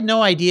I had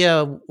no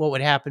idea what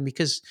would happen,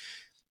 because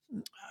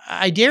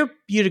I dare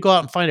you to go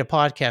out and find a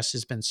podcast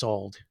that's been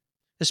sold,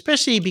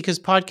 especially because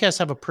podcasts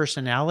have a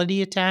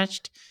personality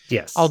attached.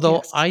 Yes.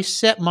 Although I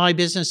set my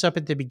business up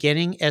at the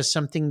beginning as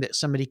something that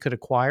somebody could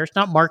acquire. It's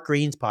not Mark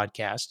Greene's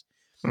podcast.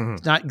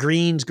 It's not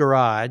Greene's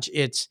Garage.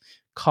 It's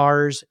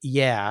Cars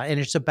Yeah. And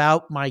it's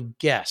about my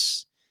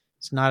guests.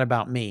 It's not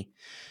about me.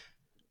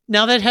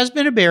 Now, that has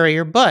been a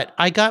barrier, but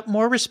I got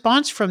more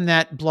response from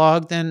that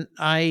blog than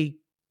I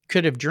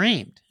could have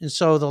dreamed. And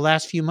so the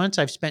last few months,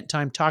 I've spent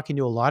time talking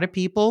to a lot of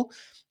people,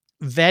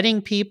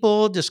 vetting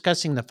people,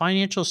 discussing the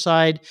financial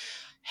side.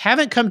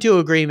 Haven't come to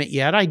agreement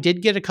yet. I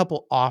did get a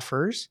couple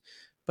offers,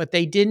 but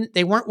they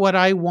weren't what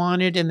I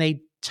wanted, and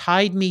they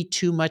tied me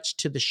too much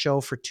to the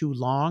show for too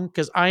long,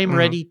 because I am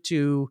ready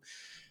to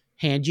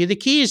hand you the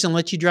keys and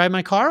let you drive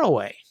my car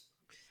away.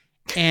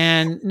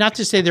 And not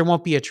to say there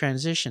won't be a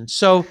transition.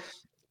 So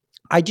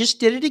I just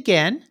did it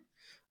again.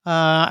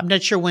 I'm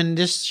not sure when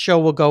this show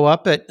will go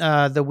up, but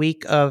the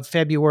week of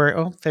February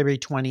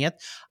 20th,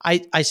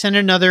 I sent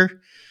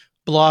another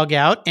blog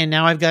out, and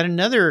now I've got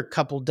another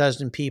couple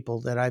dozen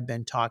people that I've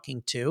been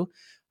talking to.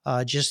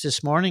 Just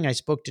this morning, I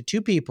spoke to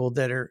two people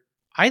that are,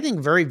 I think,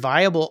 very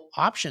viable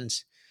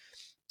options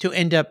to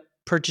end up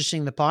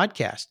purchasing the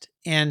podcast.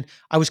 And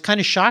I was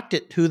kind of shocked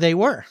at who they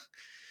were.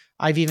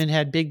 I've even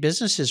had big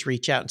businesses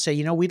reach out and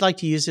say, we'd like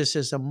to use this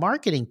as a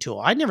marketing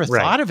tool. I never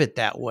thought of it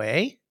that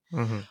way.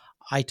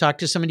 I talked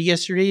to somebody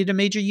yesterday at a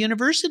major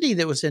university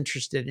that was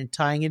interested in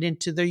tying it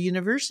into their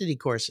university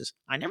courses.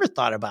 I never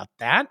thought about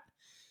that.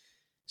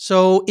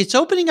 So it's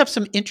opening up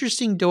some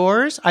interesting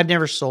doors. I've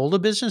never sold a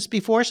business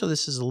before, so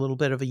this is a little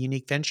bit of a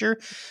unique venture.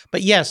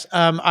 But yes,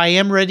 I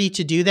am ready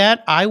to do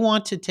that. I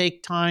want to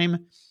take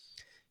time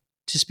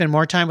to spend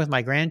more time with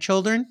my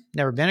grandchildren.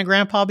 Never been a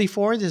grandpa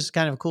before. This is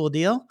kind of a cool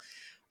deal.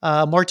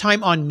 More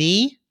time on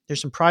me.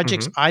 There's some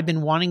projects I've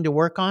been wanting to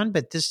work on,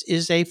 but this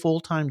is a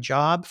full-time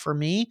job for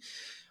me.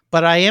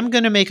 But I am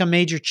going to make a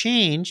major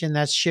change, and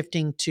that's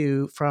shifting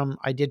from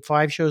I did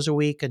 5 shows a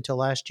week until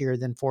last year,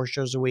 then 4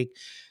 shows a week.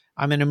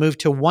 I'm going to move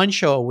to 1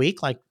 show a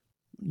week, like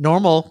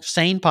normal,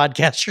 sane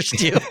podcasters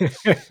do.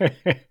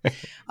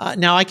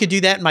 Now, I could do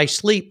that in my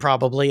sleep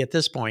probably at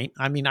this point.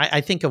 I mean,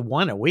 I think of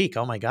 1 a week.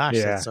 Oh my gosh,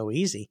 that's so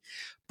easy.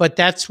 But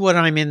that's what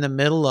I'm in the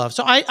middle of.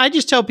 So I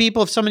just tell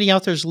people, if somebody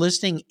out there is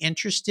listening,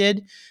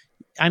 interested,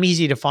 I'm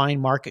easy to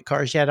find,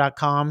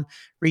 mark@carsyeah.com.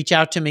 Reach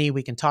out to me.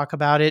 We can talk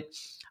about it.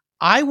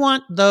 I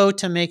want, though,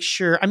 to make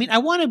sure, I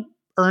want to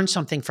earn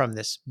something from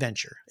this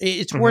venture.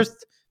 It's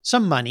worth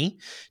some money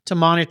to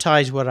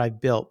monetize what I've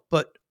built.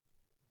 But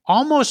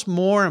almost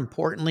more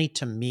importantly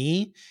to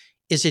me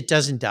is it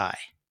doesn't die.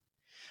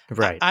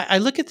 Right. I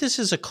look at this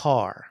as a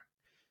car.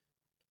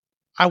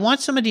 I want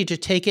somebody to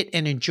take it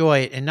and enjoy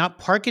it and not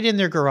park it in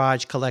their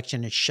garage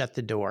collection and shut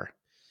the door.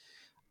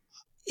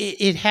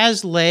 It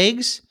has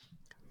legs.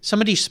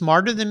 Somebody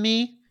smarter than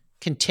me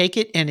can take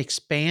it and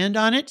expand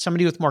on it.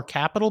 Somebody with more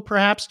capital,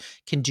 perhaps,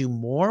 can do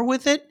more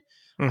with it.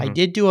 I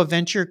did do a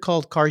venture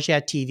called Cars Yeah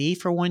TV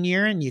for 1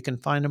 year, and you can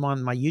find them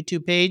on my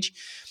YouTube page.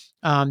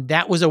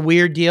 That was a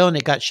weird deal, and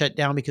it got shut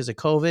down because of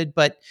COVID.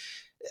 But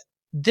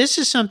this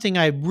is something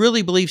I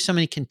really believe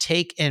somebody can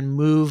take and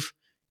move,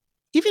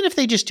 even if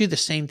they just do the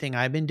same thing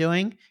I've been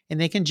doing, and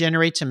they can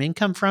generate some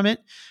income from it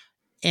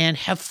and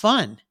have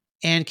fun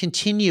and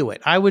continue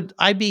it.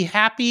 I'd be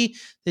happy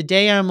the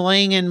day I'm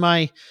laying in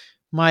my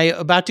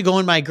about to go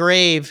in my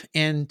grave,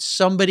 and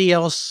somebody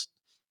else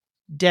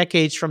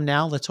decades from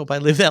now, let's hope I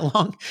live that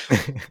long,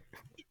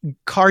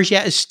 Cars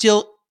Yeah is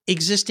still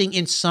existing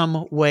in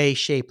some way,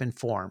 shape, and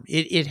form.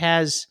 It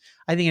has,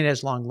 I think it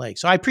has long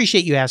legs. So I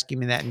appreciate you asking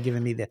me that and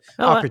giving me the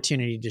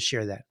opportunity to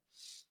share that.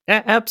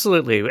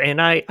 Absolutely.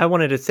 And I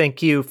wanted to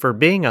thank you for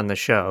being on the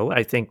show.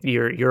 I think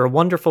you're a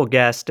wonderful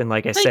guest. And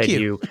like I said,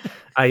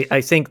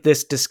 I think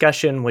this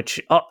discussion,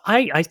 which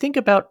I think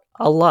about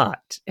a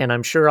lot, and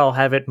I'm sure I'll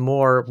have it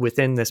more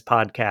within this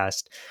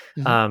podcast.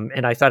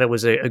 And I thought it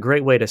was a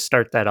great way to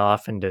start that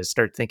off and to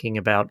start thinking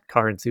about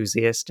car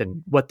enthusiast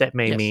and what that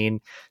may mean.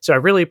 So I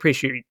really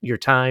appreciate your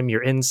time,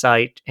 your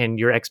insight, and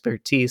your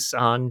expertise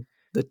on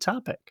the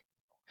topic.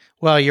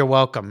 Well, you're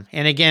welcome.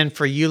 And again,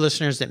 for you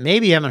listeners that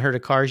maybe haven't heard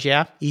of Cars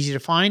Yeah, easy to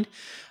find.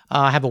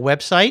 I have a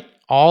website.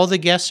 All the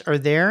guests are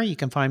there. You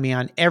can find me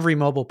on every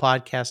mobile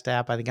podcast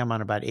app. I think I'm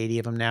on about 80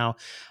 of them now.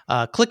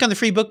 Click on the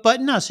free book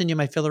button. I'll send you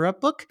my Filler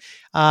Up book.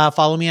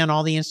 Follow me on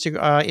all the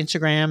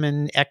Instagram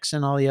and X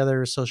and all the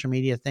other social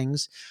media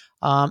things.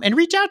 And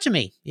reach out to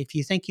me if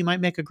you think you might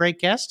make a great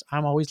guest.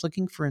 I'm always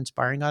looking for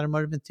inspiring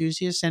automotive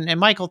enthusiasts. And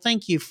Michael,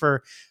 thank you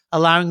for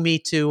allowing me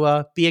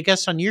to be a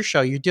guest on your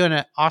show. You're doing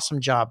an awesome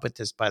job with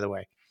this, by the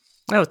way.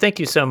 Oh, thank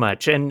you so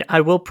much. And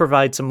I will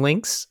provide some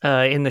links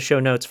in the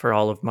show notes for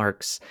all of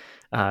Mark's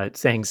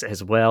things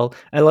as well.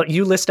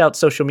 You list out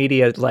social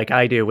media like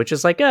I do, which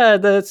is like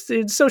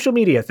the social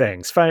media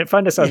things.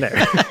 Find us on there.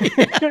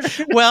 Yeah.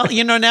 Well,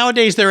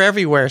 nowadays they're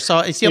everywhere. So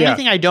it's the only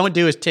thing I don't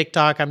do is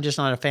TikTok. I'm just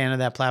not a fan of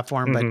that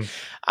platform, but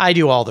I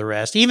do all the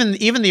rest. Even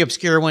the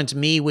obscure ones,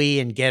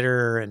 MeWe and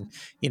Getter, and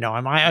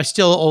I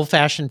still old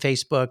fashioned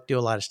Facebook. Do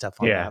a lot of stuff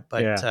on that,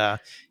 but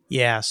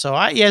So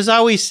as I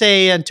always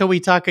say, until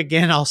we talk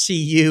again, I'll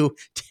see you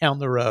down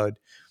the road.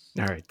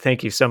 All right.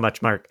 Thank you so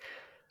much, Mark.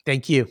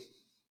 Thank you.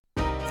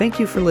 Thank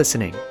you for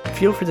listening.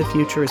 Fuel for the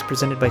Future is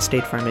presented by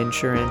State Farm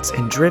Insurance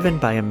and driven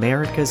by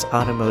America's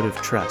Automotive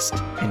Trust.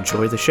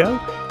 Enjoy the show?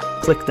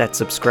 Click that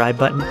subscribe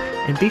button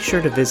and be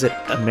sure to visit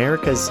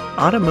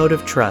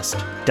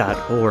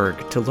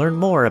americasautomotivetrust.org to learn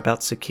more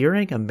about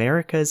securing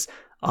America's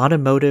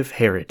automotive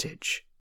heritage.